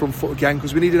us on the front foot again,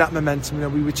 because we needed that momentum.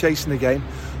 We were chasing the game,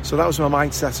 so that was my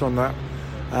mindset on that.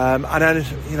 And then,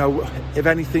 if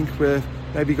anything, we're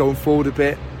maybe going forward a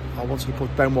bit. I wanted to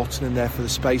put Ben Watson in there for the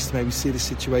space to maybe see the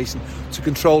situation, to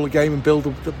control the game and build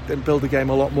the game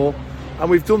a lot more. And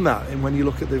we've done that. And when you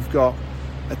look at, they've got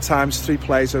at times 3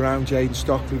 players around Jayden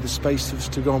Stockley, the space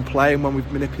to go and play, and when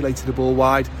we've manipulated the ball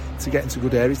wide to get into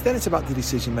good areas, then it's about the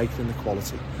decision making and the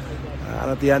quality.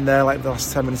 And at the end there, like the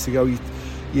last 10 minutes ago,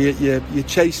 you're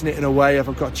chasing it in a way.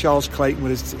 I've got Charles Clayton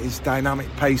with his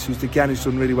dynamic pace, who's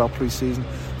done really well pre-season.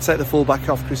 Take the full back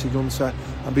off Chrissy Gunter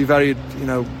and be very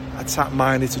attack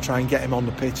minded to try and get him on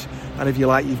the pitch. And if you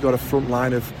like, you've got a front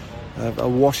line of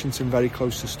Washington very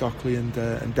close to Stockley and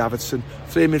Davidson.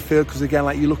 3 in midfield, because again,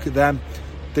 like you look at them,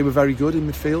 they were very good in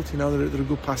midfield. They're a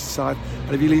good pass side.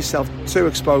 And if you leave yourself too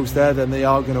exposed there, then they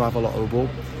are going to have a lot of the ball.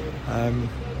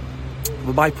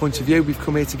 From my point of view, we've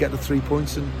come here to get the 3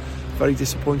 points, and very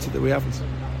disappointed that we haven't.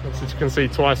 Obviously, to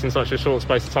concede twice in such a short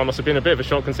space of time must have been a bit of a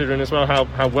shock, considering as well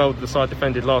how well the side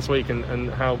defended last week and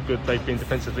how good they've been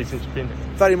defensively since you've been here.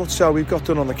 Very much so. We've got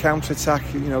done on the counter-attack.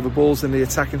 The ball's in the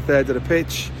attacking third of the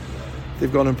pitch.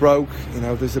 They've gone and broke.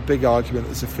 There's a big argument.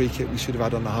 There's a free kick we should have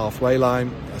had on the halfway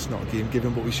line. That's not a game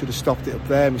given, but we should have stopped it up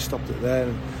there, and we stopped it there.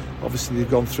 And obviously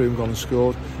they've gone through and gone and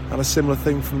scored. And a similar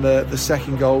thing from the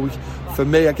second goal. For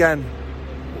me, again,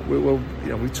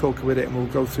 we talk with it and we'll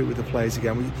go through it with the players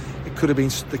again. It could have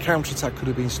been, the counter-attack could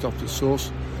have been stopped at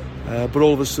source, but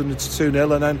all of a sudden it's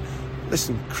 2-0. And then,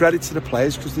 listen, credit to the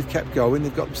players, because they've kept going.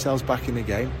 They've got themselves back in the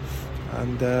game,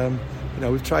 and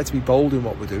we've tried to be bold in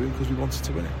what we're doing because we wanted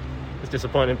to win it. It's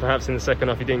disappointing perhaps in the second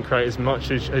half you didn't create as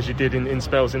much as you did in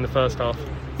spells in the first half.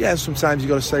 Yeah, sometimes you've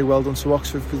got to say well done to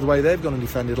Oxford because the way they've gone and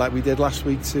defended, like we did last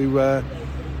week to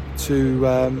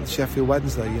Sheffield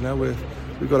Wednesday.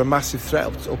 We've got a massive threat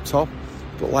up top,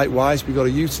 but likewise we've got to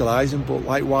utilise him. But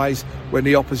likewise, when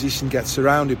the opposition gets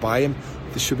surrounded by him,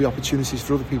 there should be opportunities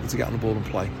for other people to get on the ball and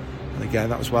play. And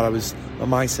again, that was what my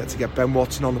mindset, to get Ben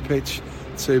Watson on the pitch,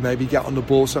 to maybe get on the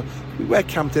ball. So we were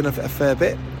camped in a fair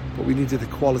bit, but we needed the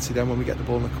quality then when we get the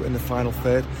ball in the final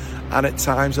third. And at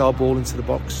times our ball into the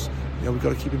box, we've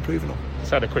got to keep improving on.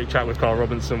 Just had a quick chat with Carl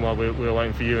Robinson while we were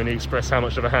waiting for you, and he expressed how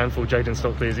much of a handful Jayden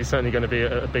Stockley is. He's certainly going to be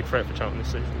a big threat for Charlton this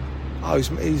season. Oh,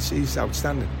 he's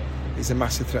outstanding. He's a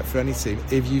massive threat for any team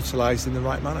if utilised in the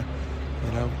right manner.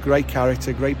 Great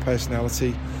character, great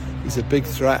personality. He's a big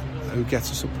threat who gets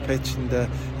us up the pitch, and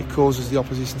it causes the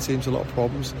opposition teams a lot of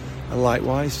problems. And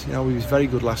likewise, he was very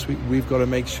good last week. We've got to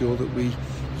make sure that we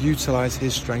utilise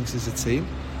his strengths as a team.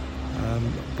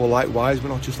 But likewise, we're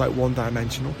not just like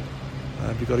one-dimensional.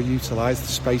 We've got to utilise the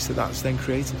space that's then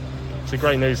created. It's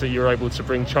great news that you were able to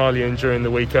bring Charlie in during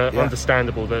the week.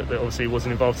 Understandable that obviously he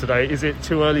wasn't involved today. Is it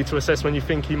too early to assess when you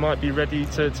think he might be ready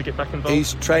to get back involved?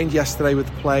 He's trained yesterday with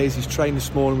the players. He's trained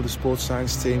this morning with the sports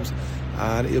science teams,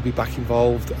 and he'll be back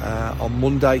involved on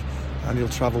Monday, and he'll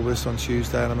travel with us on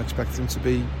Tuesday, and I'm expecting him to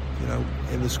be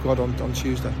in the squad on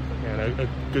Tuesday. A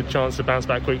good chance to bounce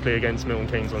back quickly against Milton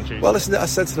Keynes on Tuesday. Well, listen, I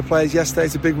said to the players yesterday,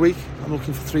 it's a big week. I'm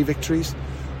looking for 3 victories.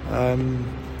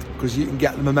 Because you can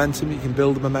get the momentum, you can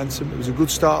build the momentum. It was a good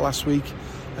start last week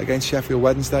against Sheffield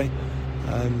Wednesday.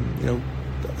 The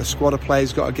squad of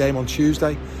players got a game on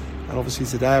Tuesday, and obviously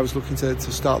today I was looking to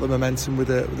start the momentum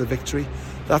with a victory.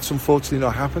 That's unfortunately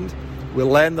not happened. We'll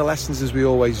learn the lessons as we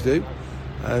always do.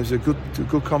 There was a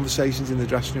good conversations in the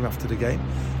dressing room after the game,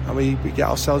 and we get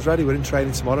ourselves ready. We're in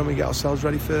training tomorrow, and we get ourselves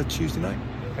ready for Tuesday night.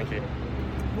 Thank you.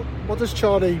 What does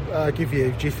Charlie give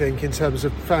you, do you think, in terms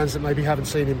of fans that maybe haven't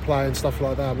seen him play and stuff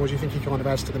like that? What do you think he kind of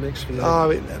adds to the mix for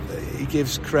you? He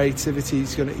gives creativity.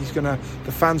 He's gonna.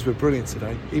 The fans were brilliant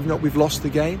today. Even though we've lost the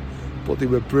game, but they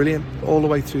were brilliant all the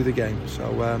way through the game.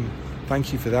 So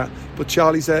thank you for that. But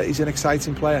Charlie's he's an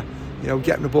exciting player.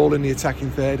 Getting the ball in the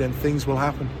attacking third, and things will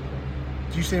happen.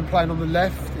 Do you see him playing on the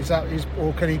left?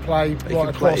 Or can he play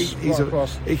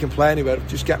across? He can play anywhere.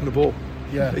 Just get him the ball.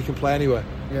 Yeah. He can play anywhere.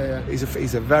 Yeah. He's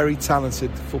a very talented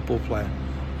football player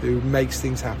who makes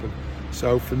things happen.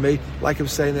 So for me, like I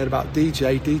was saying there about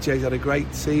DJ's had a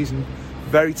great season,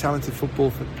 very talented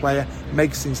football player,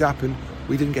 makes things happen.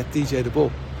 We didn't get DJ the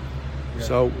ball. Yeah.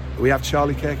 So we have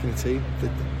Charlie Kirk in the team.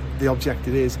 The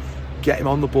objective is get him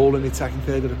on the ball in the attacking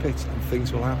third of the pitch, and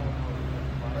things will happen.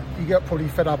 You get probably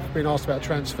fed up of being asked about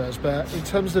transfers, but in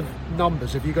terms of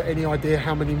numbers, have you got any idea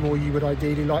how many more you would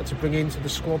ideally like to bring into the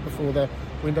squad before the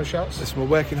window shuts? Listen, we're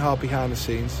working hard behind the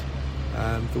scenes.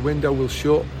 The window will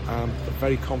shut. I'm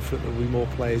very confident there will be more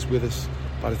players with us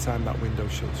by the time that window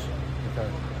shuts. Okay.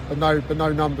 But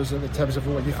no numbers in terms of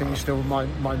what you think you still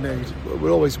might need.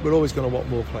 We're always going to want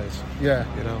more players. Yeah.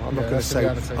 You know, I'm not going to say.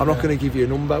 I'm not going to give you a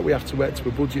number. We have to work to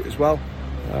a budget as well.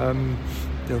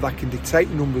 You know, that can dictate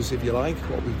numbers if you like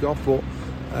what we've got. But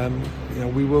you know,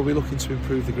 we will be looking to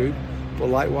improve the group. But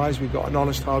likewise, we've got an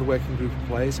honest, hard-working group of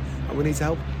players, and we need to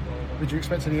help. Would you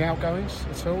expect any outgoings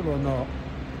at all, or not?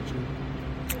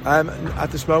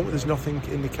 At this moment, there's nothing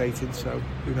indicated, so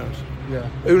who knows? Yeah.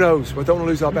 Who knows? We don't want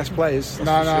to lose our best players.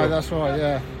 No, that's right.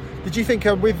 Yeah. Did you think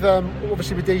with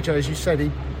obviously with DJ, as you said,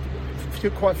 he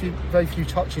very few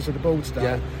touches of the ball today?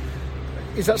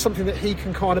 Yeah. Is that something that he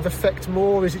can kind of affect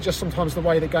more? Or is it just sometimes the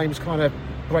way the games kind of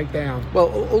break down?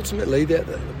 Well, ultimately,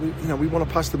 we want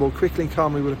to pass the ball quickly and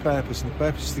calmly with a purpose, and the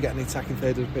purpose is to get an attacking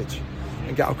third of the pitch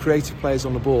and get our creative players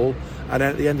on the ball. And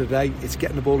then at the end of the day, it's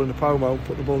getting the ball in the pomo,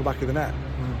 putting the ball in the back of the net.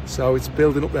 So it's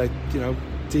building up there. You know,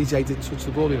 DJ didn't touch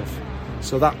the ball enough.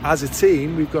 So that, as a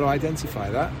team, we've got to identify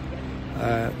that.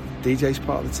 DJ's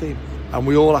part of the team, and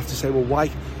we all have to say, well, why?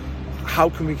 How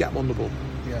can we get them on the ball?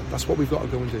 Yeah, that's what we've got to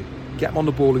go and do. Get them on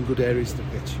the ball in good areas of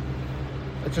the pitch.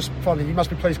 It's just funny. You must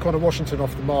be pleased Connor Washington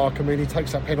off the mark. I mean, he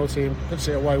takes that penalty and puts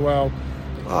it away well.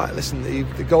 Listen,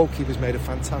 the goalkeeper's made a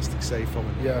fantastic save from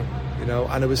him. Yeah. You know,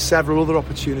 and there were several other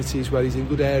opportunities where he's in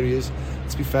good areas.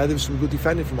 To be fair, there was some good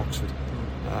defending from Oxford.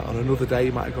 On another day,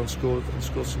 he might have gone scored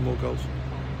some more goals.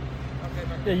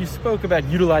 Yeah, you spoke about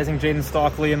utilising Jayden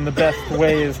Stockley in the best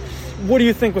ways. What do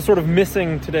you think was sort of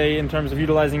missing today in terms of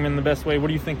utilising him in the best way? What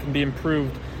do you think can be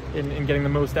improved in getting the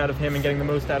most out of him and getting the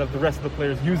most out of the rest of the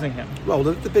players using him? Well,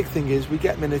 the big thing is we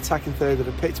get him in the attacking third of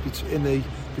the pitch between the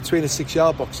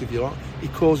 6-yard box, if you like. He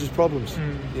causes problems,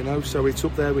 you know, so it's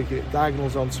up there, we get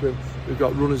diagonals onto him, we've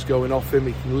got runners going off him,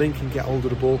 he can link and get hold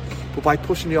of the ball, but by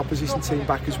pushing the opposition team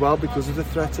back as well, because of the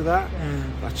threat of that,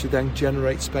 that should then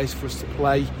generate space for us to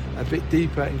play a bit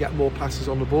deeper and get more passes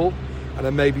on the ball, and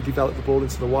then maybe develop the ball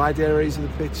into the wide areas of the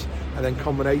pitch, and then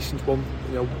combinations,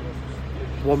 1v1s,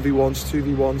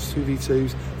 2v1s,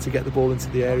 2v2s to get the ball into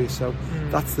the area. So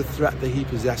that's the threat that he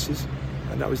possesses,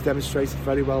 and that was demonstrated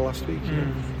very well last week.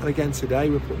 And again today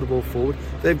we're putting the ball forward.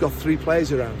 They've got 3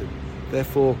 players around him,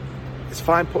 therefore it's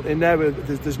fine putting in there.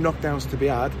 There's knockdowns to be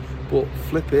had, but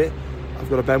flip it. I've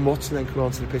got a Ben Watson then coming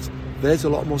onto the pitch. There's a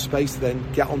lot more space to then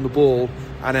get on the ball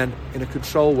and then in a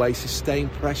control way sustain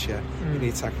pressure in the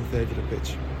attacking third of the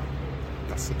pitch.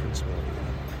 That's the principle.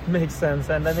 Makes sense.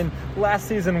 And I mean, last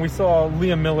season we saw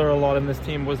Liam Miller a lot in this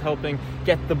team was helping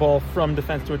get the ball from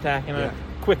defence to attack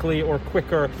quickly or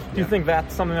quicker. Do you think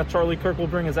that's something that Charlie Kirk will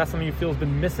bring? Is that something you feel has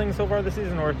been missing so far this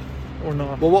season, or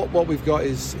not? Well, what we've got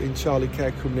is in Charlie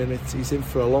Kirk coming in. He's in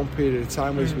for a long period of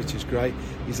time, which is great.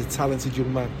 He's a talented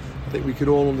young man. I think we can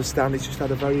all understand he's just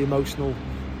had a very emotional,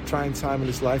 trying time in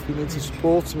his life. We need to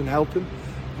support him and help him,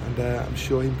 and I'm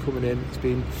sure him coming in, it's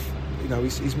been, you know,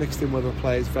 he's mixed in with the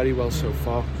players very well so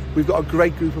far. We've got a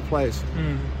great group of players.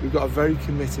 We've got a very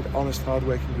committed, honest,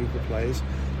 hard-working group of players.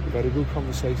 We've had a good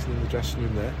conversation in the dressing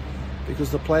room there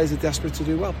because the players are desperate to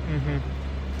do well.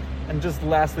 And just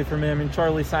lastly for me, I mean,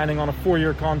 Charlie signing on a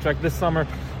 4-year contract this summer,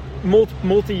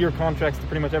 multi-year contracts to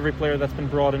pretty much every player that's been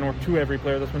brought in, or to every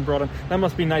player that's been brought in. That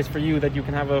must be nice for you that you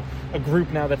can have a group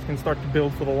now that can start to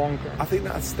build for the long term. I think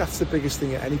that's the biggest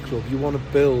thing at any club. You want to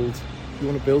build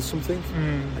something,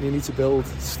 and you need to build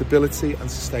stability and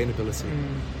sustainability.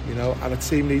 You know, and a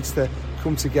team needs to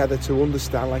come together to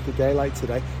understand, like a day like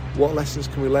today, what lessons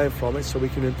can we learn from it so we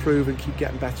can improve and keep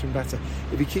getting better and better.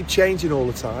 If you keep changing all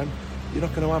the time, you're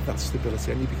not going to have that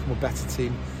stability, and you become a better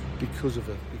team because of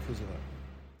that.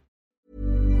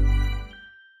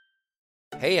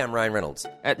 Hey, I'm Ryan Reynolds.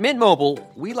 At Mint Mobile,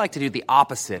 we like to do the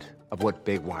opposite of what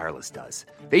Big Wireless does.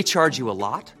 They charge you a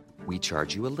lot, we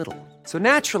charge you a little. So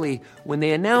naturally, when they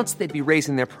announced they'd be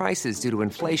raising their prices due to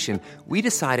inflation, we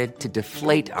decided to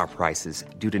deflate our prices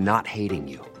due to not hating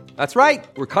you. That's right.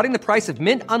 We're cutting the price of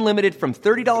Mint Unlimited from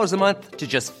 $30 a month to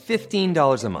just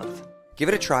 $15 a month. Give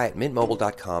it a try at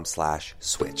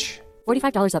mintmobile.com/switch.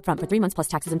 $45 up front for 3 months plus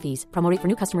taxes and fees. Promo rate for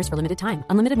new customers for limited time.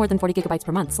 Unlimited more than 40 gigabytes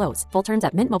per month slows. Full terms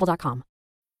at mintmobile.com.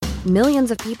 Millions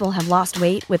of people have lost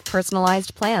weight with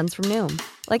personalized plans from Noom.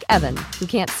 Like Evan, who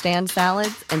can't stand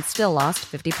salads and still lost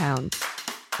 50 pounds.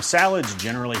 Salads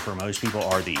generally for most people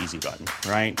are the easy button,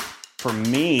 right? For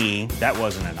me, that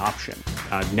wasn't an option.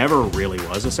 I never really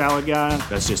was a salad guy.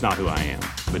 That's just not who I am.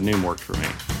 But Noom worked for me.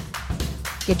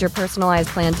 Get your personalized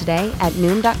plan today at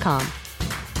Noom.com.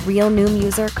 Real Noom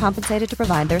user compensated to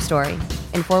provide their story.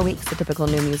 In 4 weeks, the typical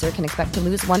Noom user can expect to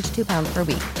lose 1 to 2 pounds per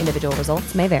week. Individual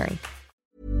results may vary.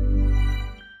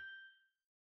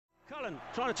 Cullen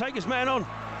trying to take his man on.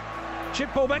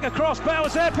 Chip ball back across,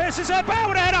 Bowers there, Pearce is there,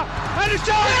 Bowers header, and it's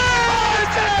Jones! Oh,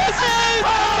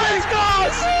 it's gone!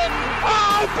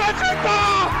 Oh, Patrick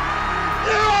Barr!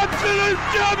 You absolute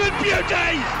German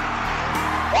beauty!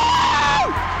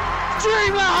 Woo!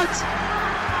 Dreamland!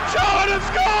 Charlton have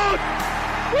scored!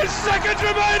 With seconds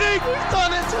remaining! We've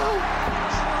done it all!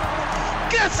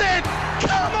 Get in!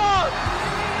 Come on!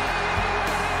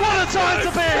 What a time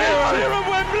to be a hero! Here at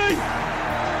Wembley!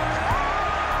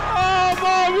 Oh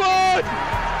my word!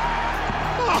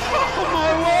 Oh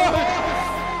my word!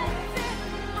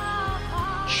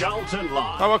 Charlton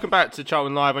Live. Hi, welcome back to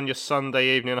Charlton Live on your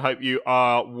Sunday evening. I hope you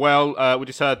are well. We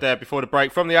just heard there before the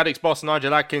break from the Addicts boss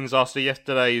Nigel Adkins after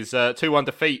yesterday's 2-1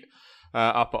 defeat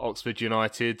up at Oxford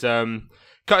United.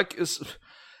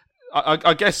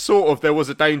 I guess sort of there was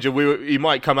a danger he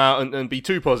might come out and be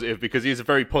too positive because he's a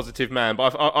very positive man.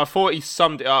 But I thought he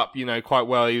summed it up, quite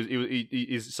well.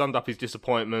 He summed up his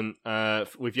disappointment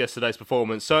with yesterday's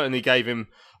performance. Certainly gave him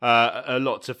a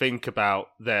lot to think about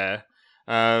there.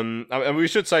 And we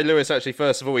should say, Lewis, actually,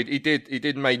 first of all, he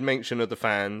did make mention of the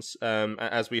fans,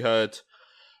 as we heard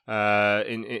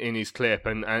in his clip,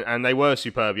 and they were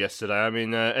superb yesterday. I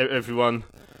mean, everyone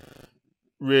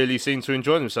really seemed to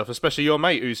enjoy themselves, especially your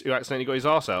mate who accidentally got his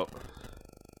arse out.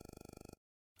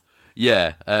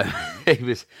 Yeah, he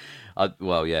was.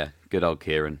 Good old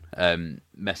Kieran,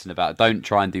 messing about. Don't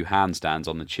try and do handstands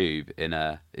on the tube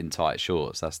in tight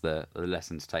shorts. That's the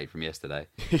lesson to take from yesterday.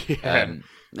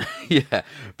 Yeah.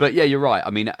 But yeah, you're right. I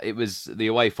mean, it was the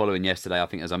away following yesterday. I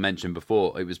think, as I mentioned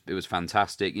before, it was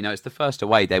fantastic. It's the first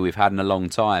away day we've had in a long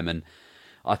time, and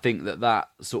I think that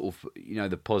sort of,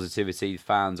 the positivity,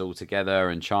 fans all together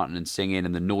and chanting and singing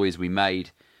and the noise we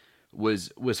made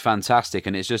was fantastic.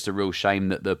 And it's just a real shame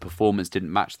that the performance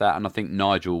didn't match that. And I think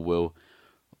Nigel will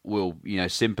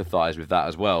sympathise with that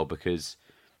as well, because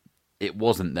it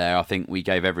wasn't there. I think we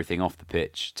gave everything off the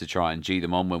pitch to try and G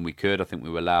them on when we could. I think we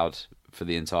were loud for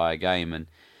the entire game, and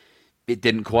it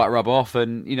didn't quite rub off.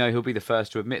 And he'll be the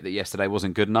first to admit that yesterday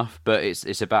wasn't good enough, but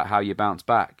it's about how you bounce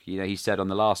back. He said on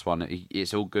the last one,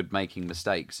 it's all good making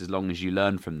mistakes as long as you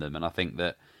learn from them. And I think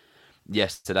that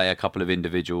yesterday a couple of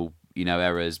individual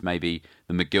errors, maybe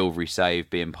the McGilvery save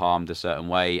being palmed a certain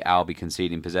way, Albie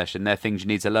conceding possession, they're things you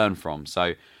need to learn from.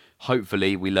 So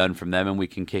hopefully we learn from them and we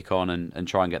can kick on and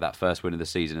try and get that first win of the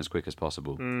season as quick as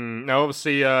possible. Now,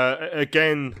 obviously,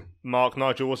 again, Mark,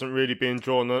 Nigel wasn't really being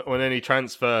drawn on any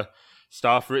transfer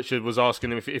stuff. Richard was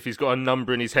asking him if he's got a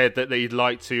number in his head that he'd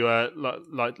like to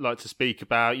like to speak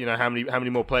about. How many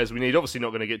more players we need. Obviously, not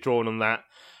going to get drawn on that.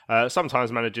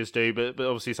 Sometimes managers do, but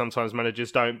obviously sometimes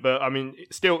managers don't. But I mean,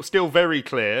 still very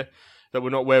clear that we're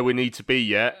not where we need to be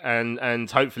yet, and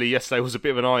hopefully yesterday was a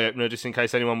bit of an eye opener, just in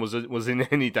case anyone was in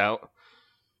any doubt.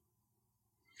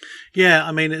 Yeah,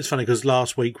 I mean, it's funny because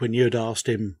last week when you'd asked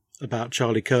him about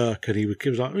Charlie Kirk, and he was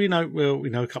like,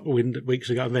 a couple of weeks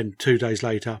ago, and then 2 days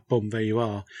later, boom, there you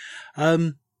are.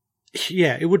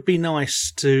 Yeah, it would be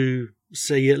nice to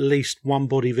see at least one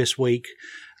body this week,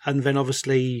 and then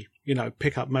obviously,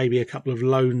 pick up maybe a couple of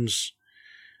loans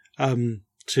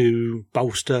to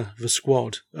bolster the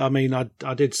squad. I mean,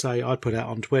 I did say, I put out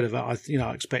on Twitter that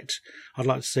I'd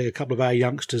like to see a couple of our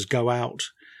youngsters go out,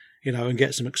 and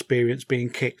get some experience being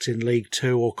kicked in League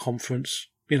 2 or Conference,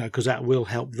 because that will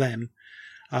help them.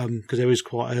 Because there is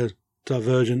quite a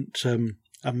divergent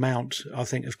amount, I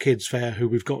think, of kids there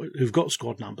who've got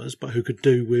squad numbers, but who could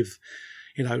do with,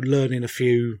 learning a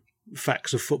few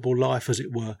facts of football life, as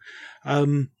it were.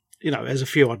 There's a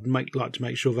few I'd like to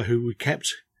make sure that who we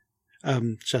kept,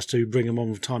 just to bring them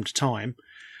on from time to time.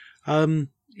 I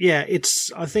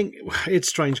think it's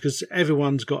strange because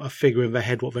everyone's got a figure in their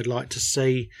head what they'd like to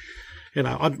see.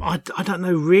 I don't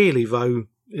know really though.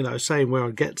 Saying where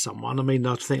I'd get someone. I mean,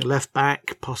 I think left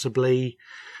back possibly.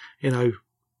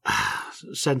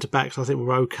 Centre backs. I think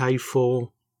we're okay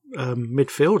for.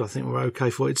 Midfield. I think we're okay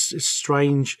for. It's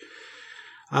strange.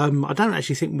 I don't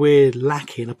actually think we're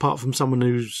lacking, apart from someone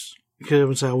who's. Because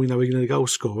everyone say, we're going to goal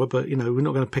scorer, but we're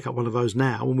not going to pick up one of those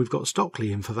now, and we've got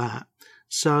Stockley in for that.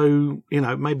 So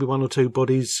maybe one or two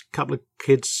bodies, a couple of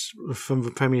kids from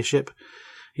the Premiership,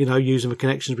 using the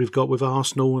connections we've got with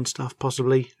Arsenal and stuff,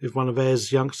 possibly if one of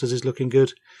theirs youngsters is looking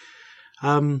good.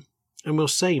 And we'll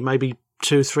see, maybe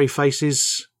 2-3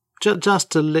 faces,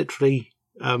 just to literally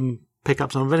pick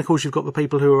up some. And then of course you've got the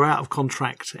people who are out of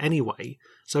contract anyway.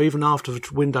 So even after the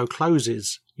window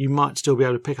closes, you might still be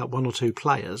able to pick up one or two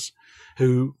players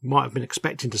who might have been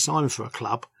expecting to sign for a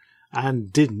club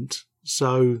and didn't.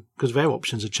 So, because their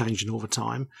options are changing all the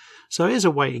time. So it is a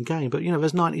waiting game. But,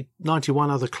 there's 91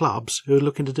 other clubs who are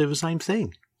looking to do the same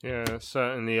thing. Yeah,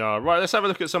 certainly are. Right, let's have a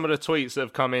look at some of the tweets that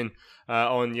have come in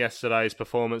on yesterday's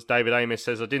performance. David Amos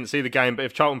says, I didn't see the game, but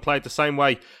if Charlton played the same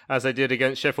way as they did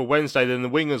against Sheffield Wednesday, then the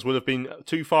wingers would have been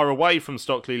too far away from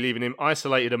Stockley, leaving him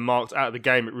isolated and marked out of the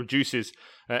game. It reduces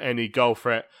any goal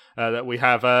threat that we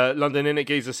have. London Init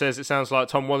Geezer says, it sounds like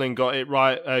Tom Walling got it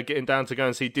right, getting down to go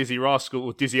and see Dizzy Rascal,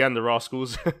 or Dizzy and the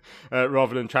Rascals,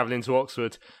 rather than travelling to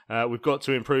Oxford. We've got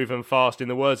to improve and fast. In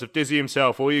the words of Dizzy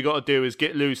himself, all you got to do is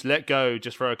get loose, let go,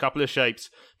 just throw a couple of shapes,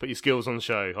 put your skills on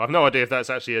show. I've no idea if that's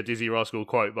actually a Dizzy Rascal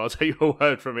quote, but I'll tell you a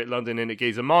word from it, London Init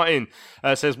Geezer. Martin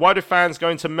says, why do fans go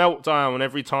into meltdown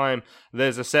every time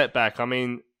there's a setback? I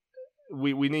mean,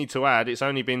 we need to add, it's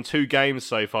only been 2 games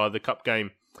so far. The cup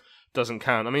game doesn't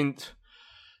count. I mean,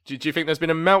 do you think there's been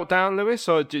a meltdown, Lewis,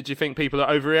 or do you think people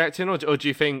are overreacting, or do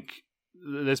you think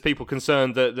there's people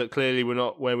concerned that clearly we're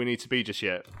not where we need to be just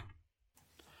yet?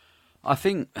 I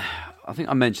think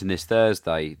I mentioned this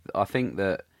Thursday. I think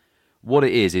that what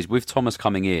it is with Thomas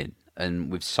coming in and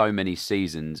with so many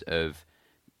seasons of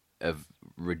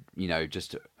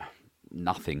just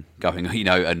nothing going,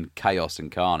 and chaos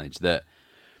and carnage, that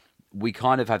we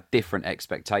kind of have different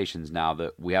expectations now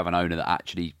that we have an owner that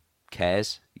actually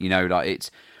cares.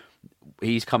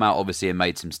 He's come out obviously and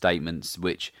made some statements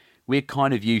which we're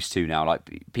kind of used to now,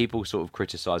 like people sort of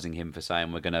criticising him for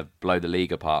saying we're going to blow the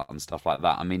league apart and stuff like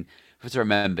that. I mean, you have to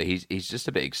remember he's just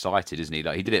a bit excited, isn't he?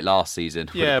 Like, he did it last season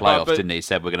for the playoffs, didn't he? He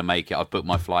said we're going to make it. I've booked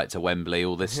my flight to Wembley,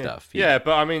 all this stuff. Yeah,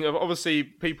 but I mean, obviously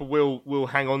people will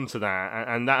hang on to that,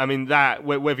 and that, I mean, that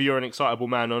whether you're an excitable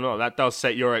man or not, that does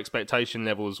set your expectation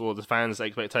levels or the fans'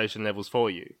 expectation levels for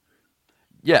you.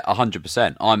 Yeah,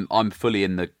 100%. I'm fully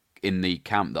in the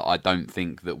camp that I don't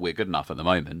think that we're good enough at the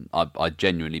moment. I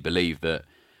genuinely believe that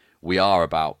we are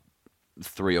about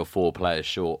 3 or 4 players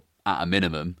short at a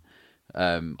minimum.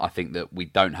 I think that we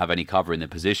don't have any cover in the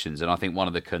positions, and I think one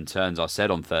of the concerns I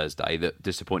said on Thursday that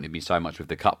disappointed me so much with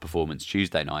the cup performance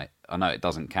Tuesday night, I know it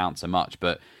doesn't count so much,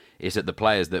 but it's that the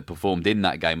players that performed in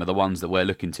that game are the ones that we're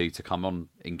looking to come on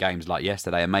in games like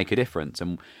yesterday and make a difference,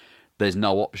 and there's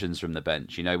no options from the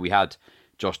bench. We had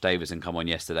Josh Davison come on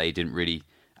yesterday. He didn't really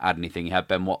add anything. He had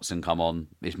Ben Watson come on.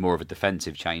 It's more of a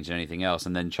defensive change than anything else.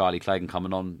 And then Charlie Clegg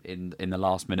coming on in the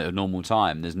last minute of normal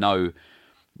time. There's no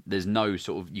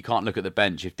sort of, you can't look at the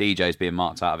bench if DJ's being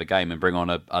marked out of a game and bring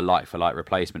on a like-for-like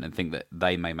replacement and think that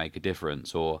they may make a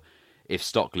difference. Or if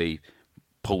Stockley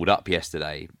pulled up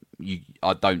yesterday,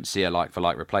 I don't see a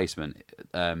like-for-like replacement.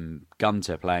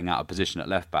 Gunter playing out of position at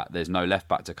left-back. There's no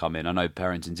left-back to come in. I know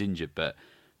Perrington's injured, but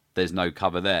there's no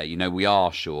cover there. We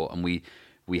are short, and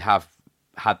we have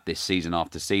had this season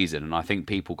after season, and I think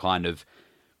people kind of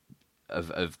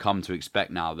have come to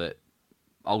expect now that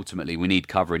ultimately we need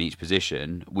cover in each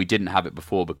position. We didn't have it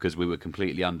before because we were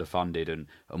completely underfunded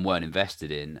and weren't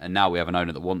invested in, and now we have an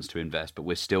owner that wants to invest, but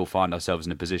we still find ourselves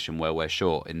in a position where we're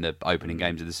short in the opening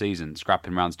games of the season,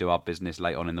 scrapping round to do our business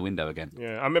late on in the window again.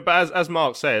 Yeah, I mean, but as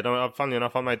Mark said, funnily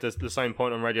enough, I made the same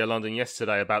point on Radio London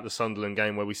yesterday about the Sunderland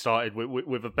game where we started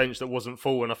with a bench that wasn't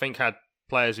full, and I think had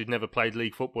players who'd never played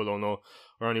league football on or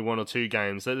only 1 or 2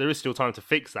 games. There is still time to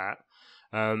fix that.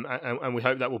 And we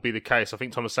hope that will be the case. I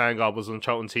think Thomas Sandgaard was on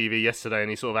Charlton TV yesterday, and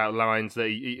he sort of outlined that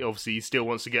he still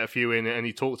wants to get a few in, and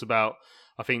he talked about,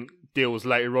 I think, deals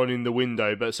later on in the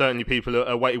window, but certainly people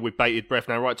are waiting with bated breath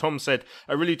now. Right, Tom said,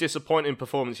 a really disappointing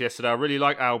performance yesterday. I really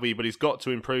like Albie, but he's got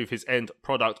to improve his end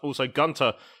product. Also,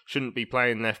 Gunter shouldn't be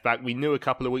playing left back. We knew a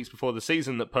couple of weeks before the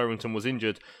season that Perrington was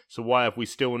injured, so why have we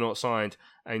still not signed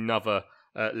another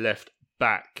left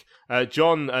back?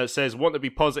 John says, want to be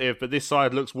positive, but this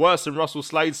side looks worse than Russell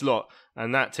Slade's lot,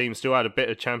 and that team still had a bit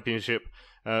of championship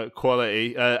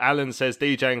quality. Alan says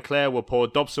DJ and Clare were poor.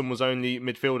 Dobson was only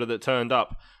midfielder that turned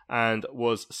up and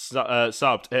was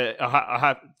subbed.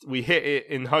 We hit it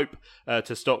in hope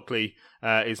to Stockley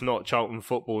is not Charlton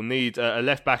football. Need a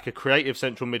left back, a creative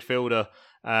central midfielder,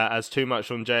 as too much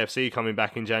from JFC coming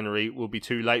back in January will be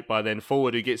too late by then.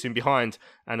 Forward who gets in behind,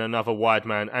 and another wide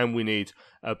man, and we need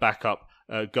a backup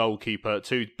goalkeeper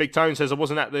too. Big Tone says, it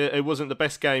wasn't the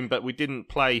best game, but we didn't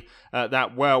play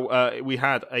that well. We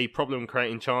had a problem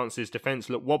creating chances. Defence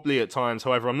looked wobbly at times.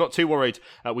 However, I'm not too worried.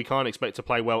 We can't expect to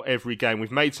play well every game.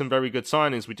 We've made some very good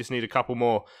signings. We just need a couple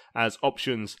more as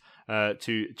options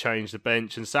to change the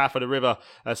bench. And South of the River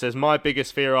says, my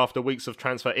biggest fear after weeks of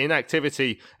transfer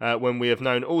inactivity, when we have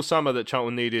known all summer that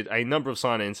Charlton needed a number of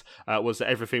signings, was that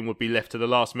everything would be left to the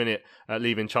last minute,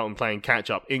 leaving Charlton playing catch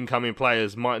up. Incoming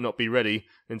players might not be ready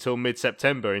until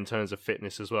mid-September in terms of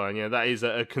fitness as well. And yeah, that is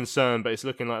a concern, but it's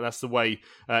looking like that's the way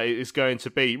it's going to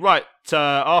be. Right,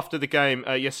 after the game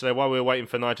yesterday, while we were waiting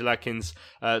for Nigel Adkins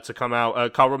to come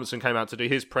out, Carl Robinson came out to do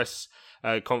his press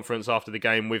conference after the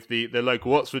game with the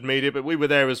local Oxford media, but we were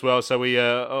there as well, so we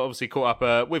obviously caught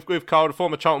up with Carl, the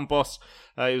former Charlton boss.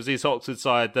 It was his Oxford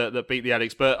side that beat the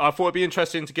Addicts, but I thought it'd be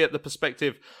interesting to get the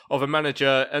perspective of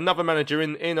another manager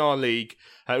in our league,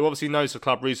 who obviously knows the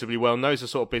club reasonably well, knows the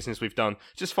sort of business we've done.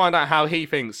 Just find out how he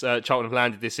thinks Charlton have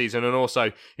landed this season, and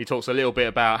also he talks a little bit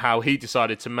about how he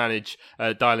decided to manage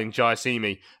Dialing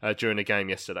Jaisimi during the game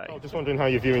yesterday. I'm just wondering how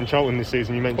you're viewing Charlton this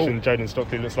season. You mentioned Jayden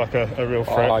Stockley looks like a real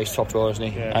threat. Oh, he's top drawer,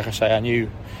 isn't he? Yeah. Like I say, I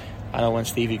know when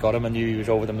Stevie got him, I knew he was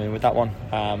over the moon with that one.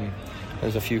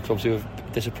 There's a few clubs who were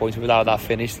disappointed with how that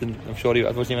finished, and I'm sure he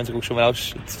wasn't meant to go somewhere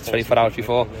else 24 hours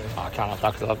before. I can't have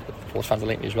that because Ports fans are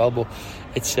linked me as well, but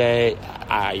it's they're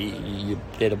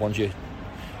the ones you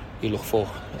look for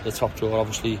at the top drawer.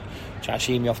 Obviously,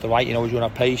 Jaisimi off the right, you know he's going to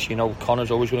have pace. You know Connor's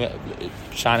always going to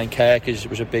signing Kirk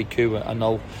was a big coup. I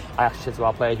know I actually said to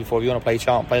our players before, if you want to play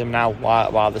Charlton, play them now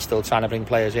while they're still trying to bring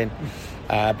players in.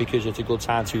 Because it's a good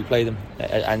time to play them,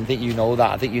 and I think you know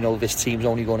that. I think you know this team's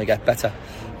only going to get better.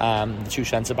 The two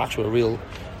centre backs were a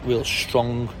real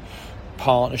strong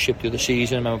partnership the other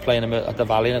season. I remember playing them at the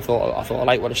Valley, and I thought I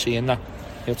like what I see in that.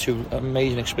 You know, two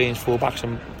amazing experienced full backs,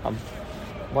 and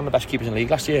one of the best keepers in the league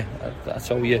last year.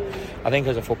 So I think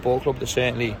as a football club, they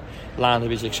certainly landed to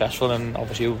be successful, and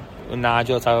obviously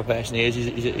Nigel, the type of person he is,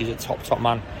 he's a top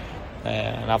man,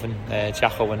 and having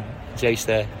Jacko and Jace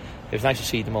there. It was nice to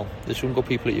see them all. There's some good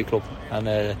people at your club, and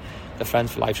they're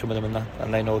friends for life, some of them,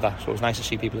 and they know that. So it was nice to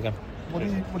see people again.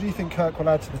 What do you think Kirk will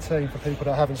add to the team for people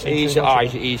that haven't seen him?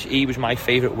 He was my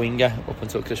favourite winger up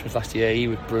until Christmas last year. He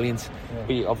was brilliant.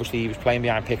 Yeah. He was playing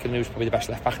behind Pickering, who was probably the best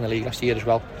left back in the league last year as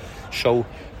well. So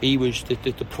he was the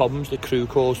problems the crew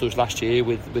caused us last year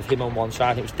with him on one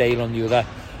side, it was Dale on the other,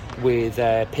 with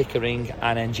Pickering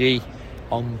and NG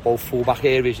on both full-back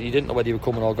areas. You didn't know whether he were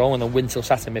coming or going, and Wintle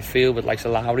sat in midfield with like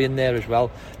Lowry in there as well.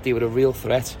 They were a real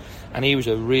threat, and he was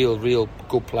a real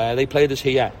good player. They played us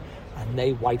here and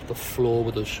they wiped the floor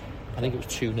with us. I think it was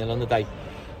 2-0 on the day,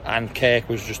 and Kirk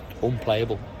was just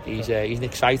unplayable. He's an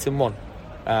exciting one.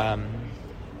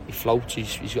 He floats,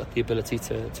 he's got the ability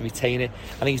to retain it.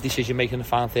 I think his decision making in the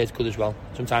final third is good as well.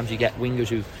 Sometimes you get wingers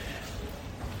who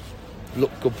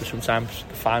look good, but sometimes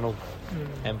the final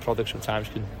product sometimes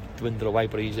can dwindle away,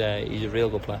 but he's a real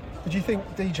good player. Did you think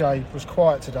DJ was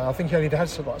quiet today? I think he only had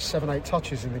 7-8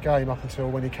 touches in the game up until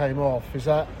when he came off. Is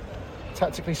that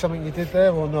tactically something you did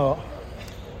there or not?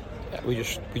 Yeah, we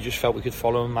just felt we could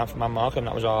follow him man for man mark, and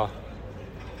that was our.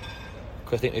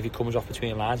 Because I think if he comes off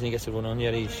between the lines and he gets to run on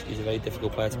you, he's a very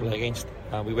difficult player to play against.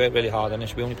 We worked really hard on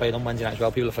this. We only played on Wednesday night as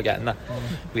well. People are forgetting that.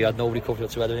 We had nobody covered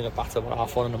whatsoever. We got back at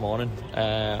 1:30 in the morning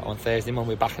on Thursday when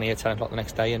we were back in here at 10 o'clock the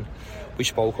next day, and we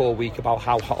spoke all week about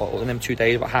how in them 2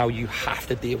 days about how you have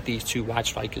to deal with these two wide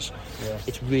strikers. Yeah.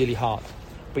 It's really hard,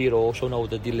 but you also know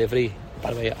the delivery.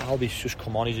 By the way, Albie's just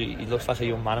come on. He looks like a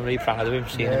young man. I'm really proud of him,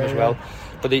 seeing him as well.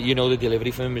 But the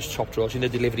delivery from him is top draw. The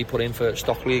delivery put in for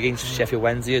Stockley against Sheffield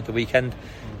Wednesday at the weekend.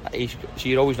 So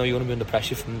you always know you're going to be under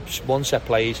pressure from one set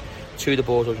plays, 2 the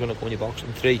ball's always going to come in your box,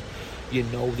 and 3 you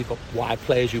know they've got wide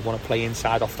players who want to play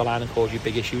inside off the line and cause you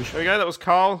big issues. There we go. That was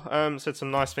Carl. Said some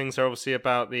nice things there, obviously,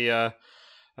 about the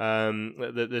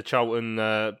Charlton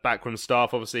backroom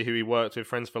staff, obviously, who he worked with,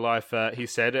 friends for life. He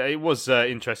said it was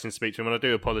interesting to speak to him, and I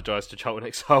do apologise to Charlton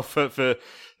Exile for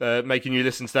making you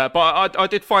listen to that. But I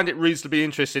did find it reasonably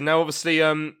interesting. Now, obviously,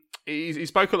 he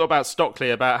spoke a lot about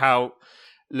Stockley, about how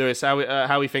Lewis,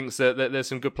 how he thinks that there's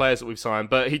some good players that we've signed,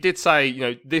 but he did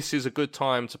say, this is a good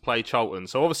time to play Charlton.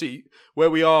 So obviously, where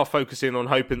we are focusing on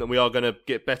hoping that we are going to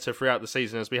get better throughout the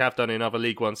season, as we have done in other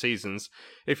League One seasons,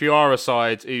 if you are a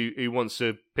side who wants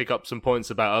to pick up some points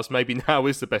about us, maybe now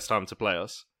is the best time to play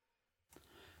us.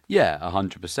 Yeah,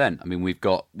 100%. I mean, we've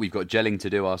got gelling to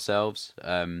do ourselves.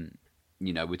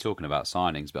 We're talking about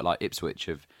signings, but like Ipswich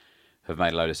have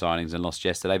made a load of signings and lost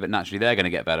yesterday, but naturally they're going to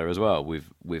get better as well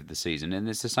with the season, and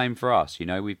it's the same for us.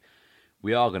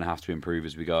 We are going to have to improve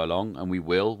as we go along, and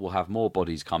we'll have more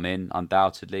bodies come in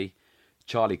undoubtedly.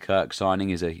 Charlie Kirk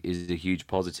signing is a huge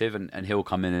positive, and he'll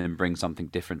come in and bring something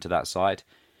different to that side.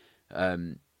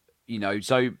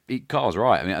 So Carl's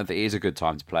right. I mean, I think it is a good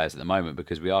time to play us at the moment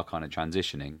because we are kind of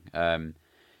transitioning.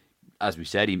 As we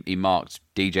said, he marked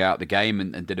DJ out the game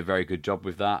and did a very good job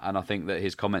with that. And I think that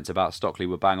his comments about Stockley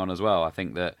were bang on as well. I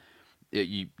think that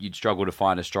you'd struggle to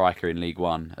find a striker in League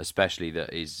One, especially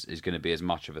that is going to be as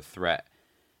much of a threat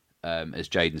as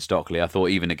Jayden Stockley. I thought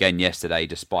even again yesterday,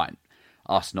 despite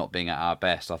us not being at our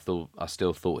best, I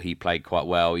still thought he played quite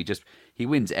well. He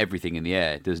wins everything in the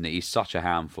air, doesn't he? He's such a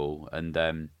handful,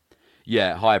 and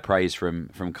Yeah, high praise from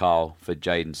Carl for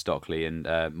Jayden Stockley, and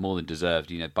more than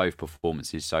deserved. Both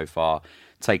performances so far,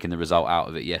 taking the result out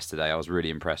of it yesterday. I was really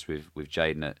impressed with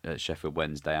Jayden at Sheffield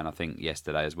Wednesday, and I think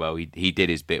yesterday as well, he did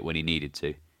his bit when he needed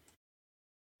to.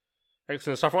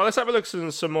 Excellent stuff. Right, let's have a look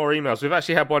at some more emails. We've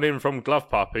actually had one in from Glove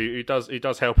Pup, who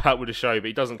does help out with the show, but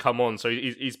he doesn't come on. So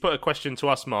he's put a question to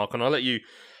us, Mark, and I'll let you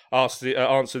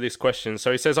answer this question.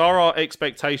 So he says, are our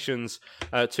expectations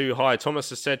too high? Thomas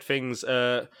has said things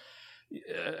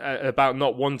about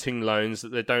not wanting loans,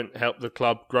 that they don't help the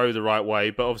club grow the right way.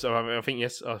 But obviously, I think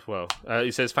yes.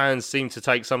 He says fans seem to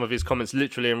take some of his comments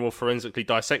literally and will forensically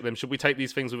dissect them. Should we take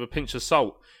these things with a pinch of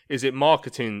salt? Is it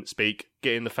marketing speak,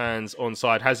 getting the fans on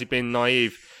side? Has he been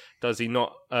naive? Does he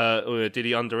not, or did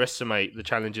he underestimate the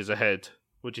challenges ahead?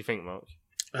 What do you think, Mark?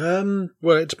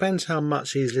 Well, it depends how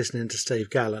much he's listening to Steve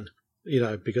Gallen,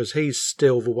 because he's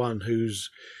still the one who's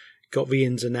got the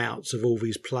ins and outs of all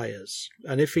these players.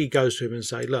 And if he goes to him and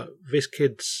say, look, this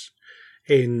kid's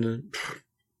in,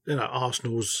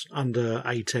 Arsenal's under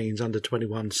 18s, under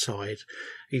 21 side.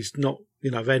 He's not,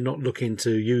 they're not looking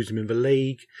to use him in the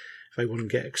league. They want to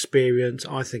get experience.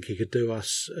 I think he could do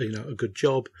us, a good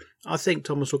job. I think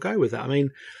Thomas will go with that. I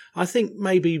mean, I think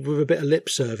maybe with a bit of lip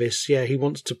service, he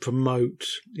wants to promote,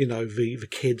 the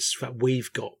kids that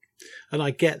we've got. And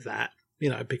I get that,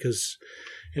 because,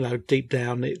 deep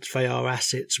down they are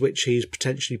assets which he's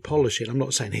potentially polishing. I'm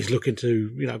not saying he's looking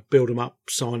to, build them up,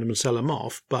 sign them and sell them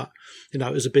off. But,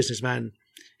 as a businessman,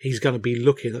 he's going to be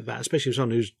looking at that, especially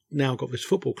someone who's now got this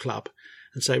football club,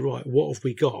 and say, right, what have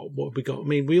we got? What have we got? I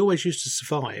mean, we always used to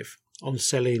survive on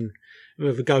selling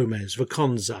the Gomez, the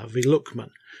Konza, the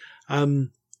Lookman.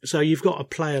 So you've got a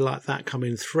player like that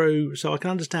coming through. So I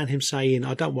can understand him saying,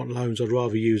 I don't want loans, I'd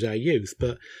rather use our youth.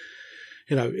 But,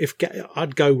 if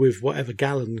I'd go with whatever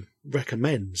Gallen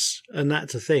recommends. And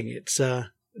that's the thing. It's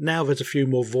now there's a few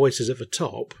more voices at the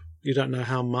top. You don't know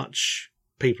how much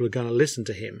people are going to listen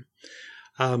to him.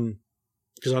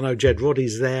 Because I know Jed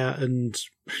Roddy's there, and,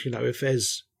 if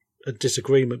there's a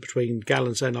disagreement between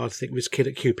Gallen saying, I think this kid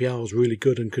at QPR is really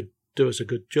good and could do us a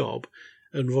good job,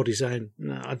 and Roddy saying,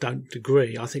 no, I don't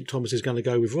agree. I think Thomas is going to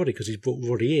go with Roddy because he's brought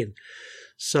Roddy in.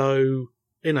 So,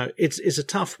 it's a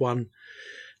tough one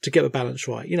to get the balance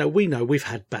right. We know we've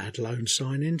had bad loan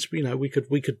signings. We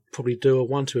could probably do a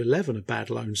 1 to 11 of bad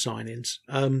loan signings.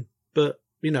 But,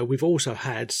 we've also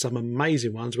had some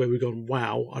amazing ones where we've gone,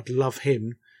 wow, I'd love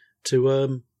him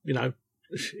to,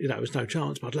 there's no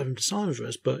chance, but I'd love him to sign for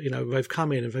us. But, they've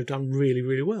come in and they've done really,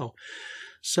 really well.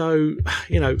 So,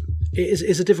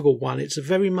 it's a difficult one. It's a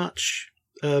very much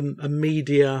a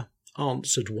media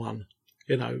answered one,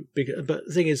 but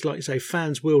the thing is, like you say,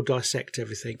 fans will dissect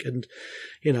everything. And,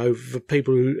 the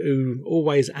people who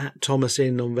always at Thomas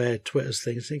in on their Twitters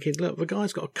things, thinking, look, the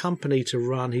guy's got a company to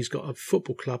run, he's got a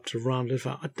football club to run.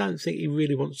 I don't think he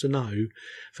really wants to know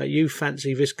that you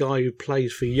fancy this guy who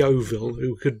plays for Yeovil,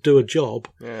 who could do a job.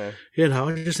 Yeah.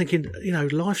 I'm just thinking,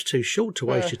 life's too short to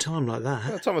waste your time like that.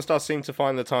 Well, Thomas does seem to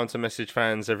find the time to message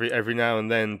fans every now and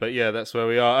then, but yeah, that's where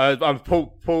we are.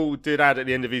 Paul did add at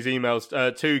the end of his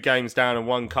emails, 2 games down and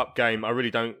 1 cup game. I really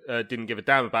didn't give a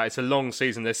damn about it. It's a long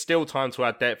season. There's still time to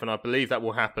add depth, and I believe that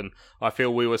will happen. I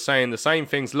feel we were saying the same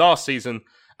things last season,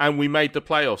 and we made the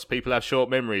playoffs. People have short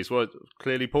memories. Well,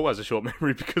 clearly Paul has a short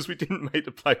memory because we didn't make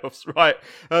the playoffs. Right.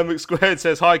 McSquared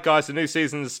says, hi guys, the new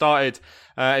season has started.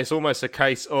 It's almost a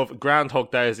case of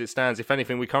Groundhog Day as it stands. If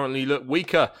anything, we currently look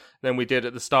weaker than we did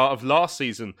at the start of last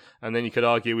season. And then you could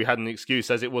argue we had an excuse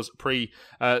as it was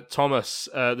pre-Thomas.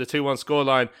 The 2-1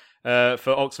 scoreline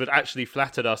for Oxford actually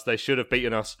flattered us. They should have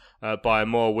beaten us by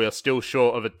more. We are still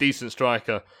short of a decent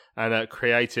striker and a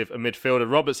creative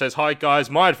midfielder. Robert says, hi guys,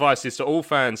 my advice is to all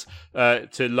fans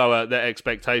to lower their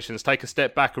expectations. Take a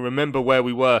step back and remember where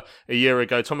we were a year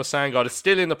ago. Thomas Sandgaard is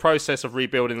still in the process of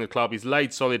rebuilding the club. He's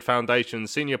laid solid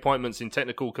foundations, senior appointments in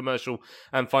technical, commercial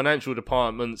and financial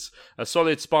departments, a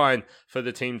solid spine for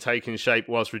the team taking shape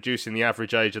whilst reducing the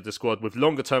average age of the squad with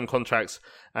longer term contracts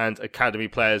and academy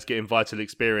players getting vital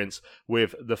experience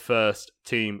with the first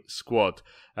team squad.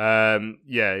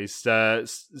 He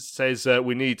says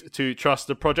we need to trust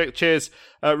the project. Cheers.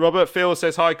 Robert Phil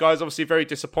says, hi guys, obviously very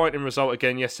disappointing result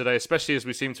again yesterday, especially as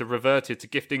we seem to have reverted to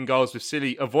gifting goals with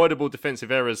silly avoidable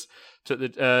defensive errors. To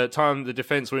the time the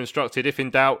defence were instructed, if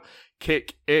in doubt,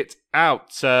 kick it out.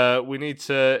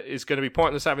 It's going to be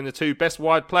pointless having the two best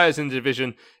wide players in the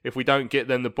division if we don't get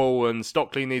them the ball, and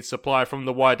Stockley needs supply from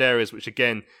the wide areas, which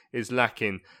again is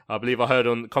lacking. I believe I heard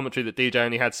on commentary that DJ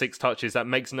only had 6 touches. That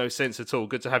makes no sense at all.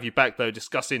 Good to have you back though,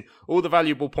 discussing all the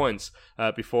valuable points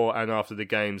before and after the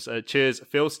games. Cheers,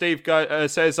 Phil. Steve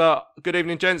says, good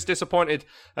evening, gents. Disappointed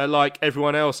like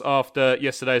everyone else after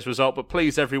yesterday's result, but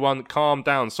please everyone calm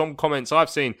down. Some comments I've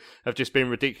seen have just been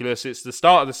ridiculous. It's the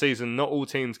start of the season. Not all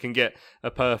teams can get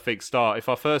a perfect start. If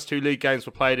our first 2 league games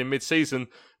were played in mid-season,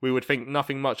 we would think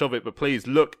nothing much of it, but please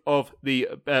look at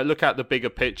the bigger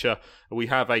picture. We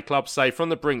have a club safe from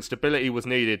the brink. Stability was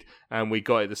needed, and we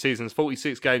got it. The season's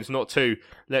 46 games, not 2.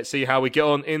 Let's see how we get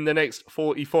on in the next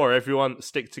 44. Everyone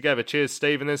stick together. Cheers,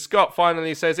 Steve. And then Scott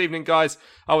finally says, evening, guys.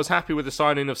 I was happy with the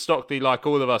signing of Stockley, like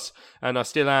all of us, and I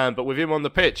still am, but with him on the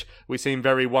pitch, we seem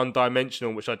very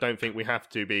one-dimensional, which I don't think we have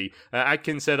to be.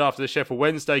 Adkins said after the Sheffield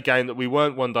Wednesday game that we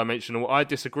weren't one-dimensional. I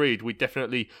disagreed. We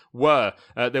definitely were.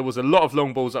 There was a lot of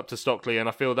long balls up to Stockley, and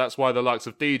I feel that's why the likes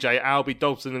of DJ, Albie,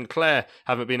 Dobson and Clare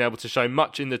haven't been able to show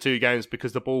much in the 2 games,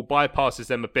 because the ball bypasses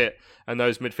them a bit and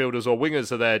those midfielders or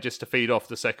wingers are there just to feed off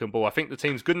the second ball. I think the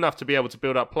team's good enough to be able to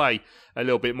build up play a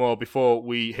little bit more before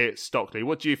we hit Stockley.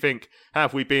 What do you think?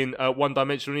 Have we been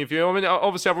one-dimensional in your view? I mean,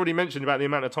 obviously I've already mentioned about the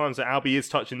amount of times that Albie is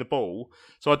touching the ball,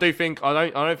 so I don't think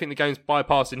the game's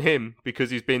bypassing him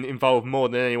because he's been involved more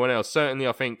than anyone else. Certainly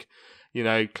I think, you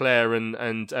know, Claire and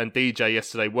DJ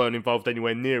yesterday weren't involved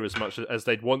anywhere near as much as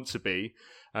they'd want to be.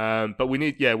 But we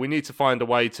need to find a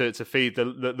way to feed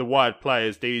the wide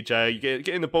players, DJ,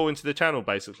 getting the ball into the channel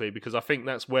basically, because I think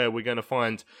that's where we're going to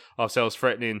find ourselves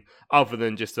threatening, other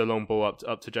than just a long ball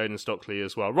up to Jayden Stockley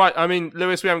as well. Right, I mean,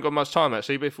 Lewis, we haven't got much time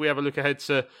actually, but if we have a look ahead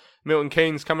to Milton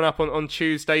Keynes coming up on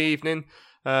Tuesday evening,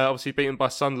 obviously beaten by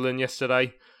Sunderland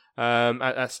yesterday.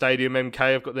 At Stadium MK,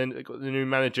 I've got the new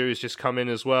manager who's just come in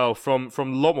as well from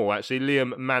Lommel. Actually,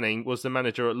 Liam Manning was the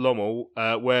manager at Lommel,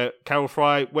 where Carol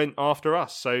Fry went after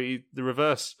us. So the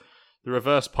reverse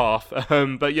path.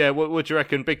 But yeah, what do you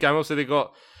reckon? Big game. Also, they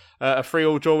got a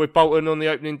 3-3 draw with Bolton on the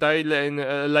opening day, letting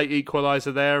a late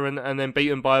equaliser there, and then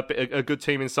beaten by a good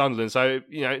team in Sunderland. So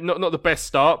you know, not the best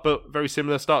start, but very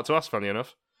similar start to us. Funny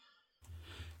enough.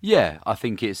 Yeah, I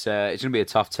think it's going to be a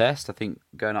tough test. I think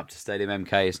going up to Stadium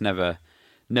MK is never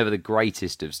the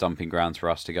greatest of stomping grounds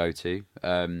for us to go to.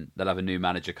 They'll have a new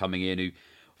manager coming in who,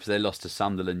 obviously, they lost to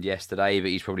Sunderland yesterday, but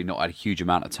he's probably not had a huge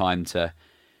amount of time to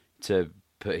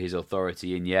put his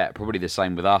authority in yet. Probably the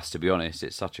same with us, to be honest.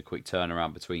 It's such a quick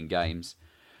turnaround between games.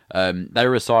 They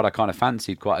were a side I kind of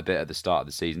fancied quite a bit at the start of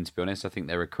the season, to be honest. I think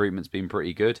their recruitment's been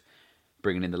pretty good.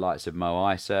 Bringing in the likes of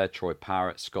Mo Isa, Troy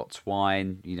Parrott, Scott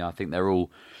Twine. You know, I think they're all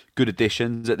good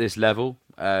additions at this level.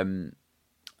 And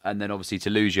then obviously to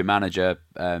lose your manager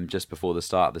just before the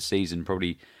start of the season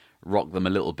probably rocked them a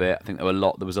little bit. I think there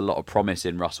was a lot of promise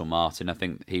in Russell Martin. I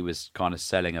think he was kind of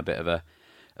selling a bit of a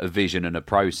vision and a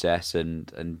process,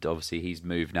 and obviously he's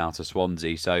moved now to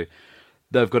Swansea. So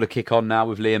they've got to kick on now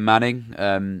with Liam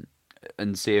Manning.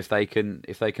 And see if they can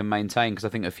maintain, because I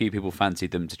think a few people fancied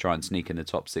them to try and sneak in the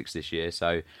top 6 this year.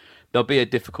 So they'll be a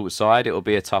difficult side. It'll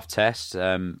be a tough test,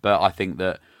 but I think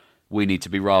that we need to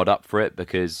be riled up for it,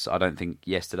 because I don't think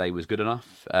yesterday was good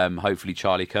enough. Hopefully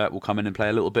Charlie Kirk will come in and play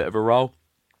a little bit of a role.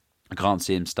 I can't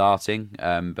see him starting,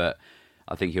 but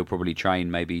I think he'll probably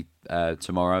train maybe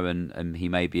tomorrow, and he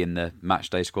may be in the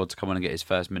matchday squad to come on and get his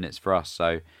first minutes for us.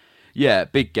 So yeah,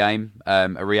 big game,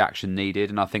 a reaction needed,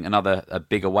 and I think a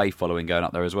big away following going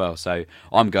up there as well. So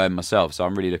I'm going myself, so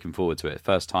I'm really looking forward to it.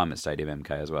 First time at Stadium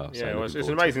MK as well. Yeah, so well, it's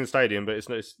an amazing stadium, but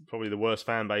it's probably the worst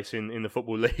fan base in the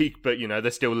Football League. But, you know,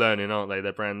 they're still learning, aren't they?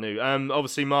 They're brand new.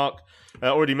 Obviously, Mark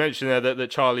already mentioned there that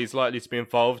Charlie's likely to be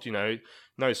involved. You know,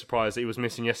 no surprise that he was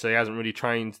missing yesterday. He hasn't really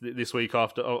trained this week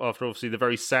after obviously the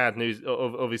very sad news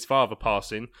of his father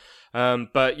passing.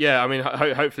 But yeah, I mean,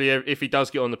 hopefully if he does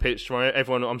get on the pitch tomorrow,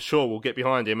 everyone I'm sure will get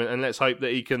behind him, and let's hope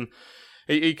that he can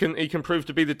prove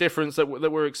to be the difference that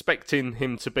we're expecting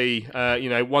him to be. You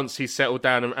know, once he's settled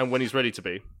down and when he's ready to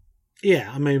be.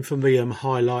 Yeah, I mean, from the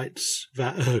highlights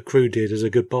that Crew did as a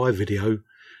goodbye video,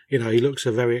 you know, he looks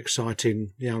a very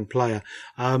exciting young player.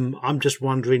 I'm just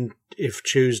wondering if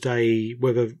Tuesday,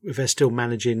 if they're still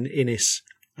managing Innes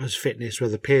as fitness,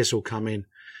 whether Pearce will come in,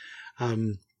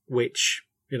 which,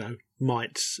 you know,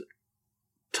 might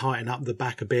tighten up the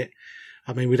back a bit.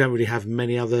 I mean, we don't really have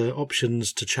many other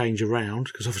options to change around,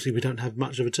 because obviously we don't have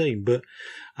much of a team. But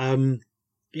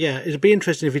yeah, it'd be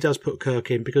interesting if he does put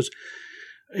Kirk in, because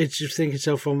it's just thinking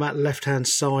itself on that left-hand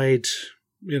side,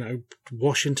 you know,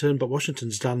 Washington, but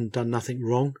Washington's done nothing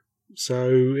wrong.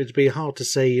 So it'd be hard to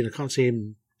see, and I can't see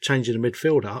him changing the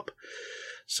midfield up.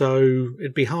 So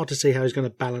it'd be hard to see how he's going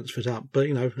to balance it up. But,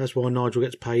 that's why Nigel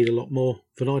gets paid a lot more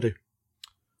than I do.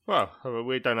 Well,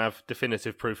 we don't have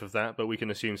definitive proof of that, but we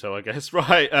can assume so, I guess.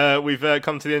 Right, we've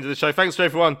come to the end of the show. Thanks to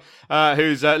everyone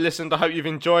who's listened. I hope you've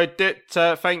enjoyed it.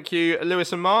 Thank you,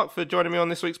 Lewis and Mark, for joining me on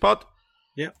this week's pod.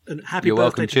 Yeah, and happy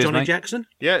birthday to Johnny Jackson.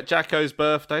 Yeah, Jacko's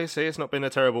birthday. See, it's not been a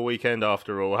terrible weekend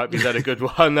after all. I hope he's had a good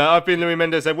one. I've been Louis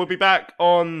Mendes. We'll be back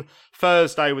on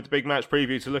Thursday with the big match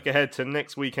preview to look ahead to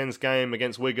next weekend's game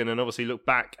against Wigan and obviously look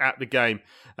back at the game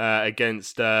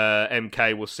against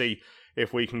MK. We'll see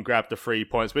if we can grab the 3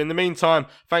 points. But in the meantime,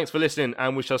 thanks for listening,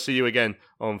 and we shall see you again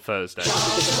on Thursday.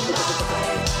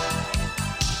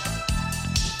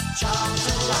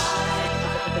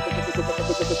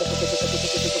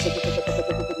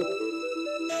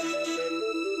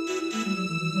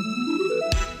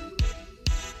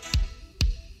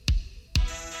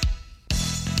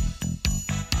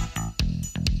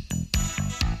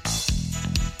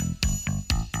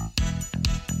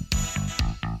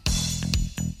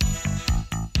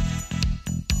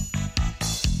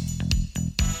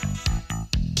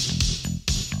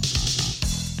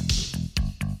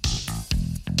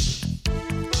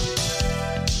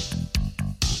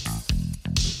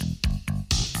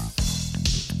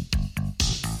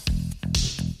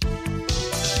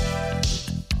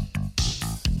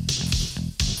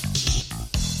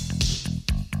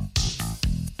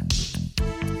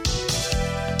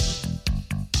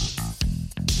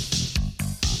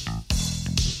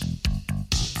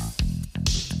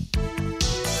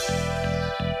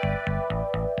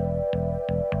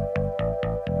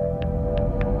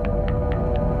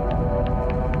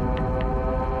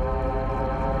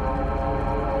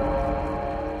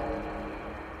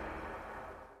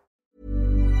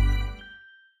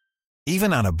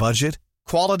 Even on a budget,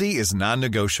 quality is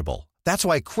non-negotiable. That's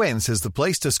why Quince is the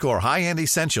place to score high-end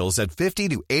essentials at 50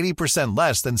 to 80%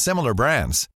 less than similar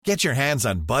brands. Get your hands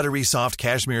on buttery soft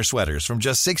cashmere sweaters from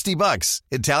just $60,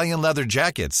 Italian leather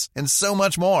jackets, and so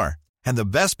much more. And the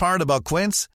best part about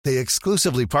Quince, they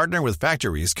exclusively partner with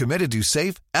factories committed to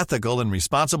safe, ethical, and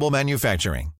responsible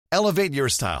manufacturing. Elevate your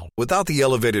style without the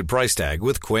elevated price tag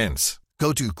with Quince.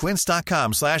 Go to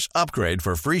quince.com/upgrade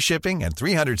for free shipping and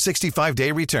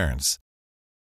 365-day returns.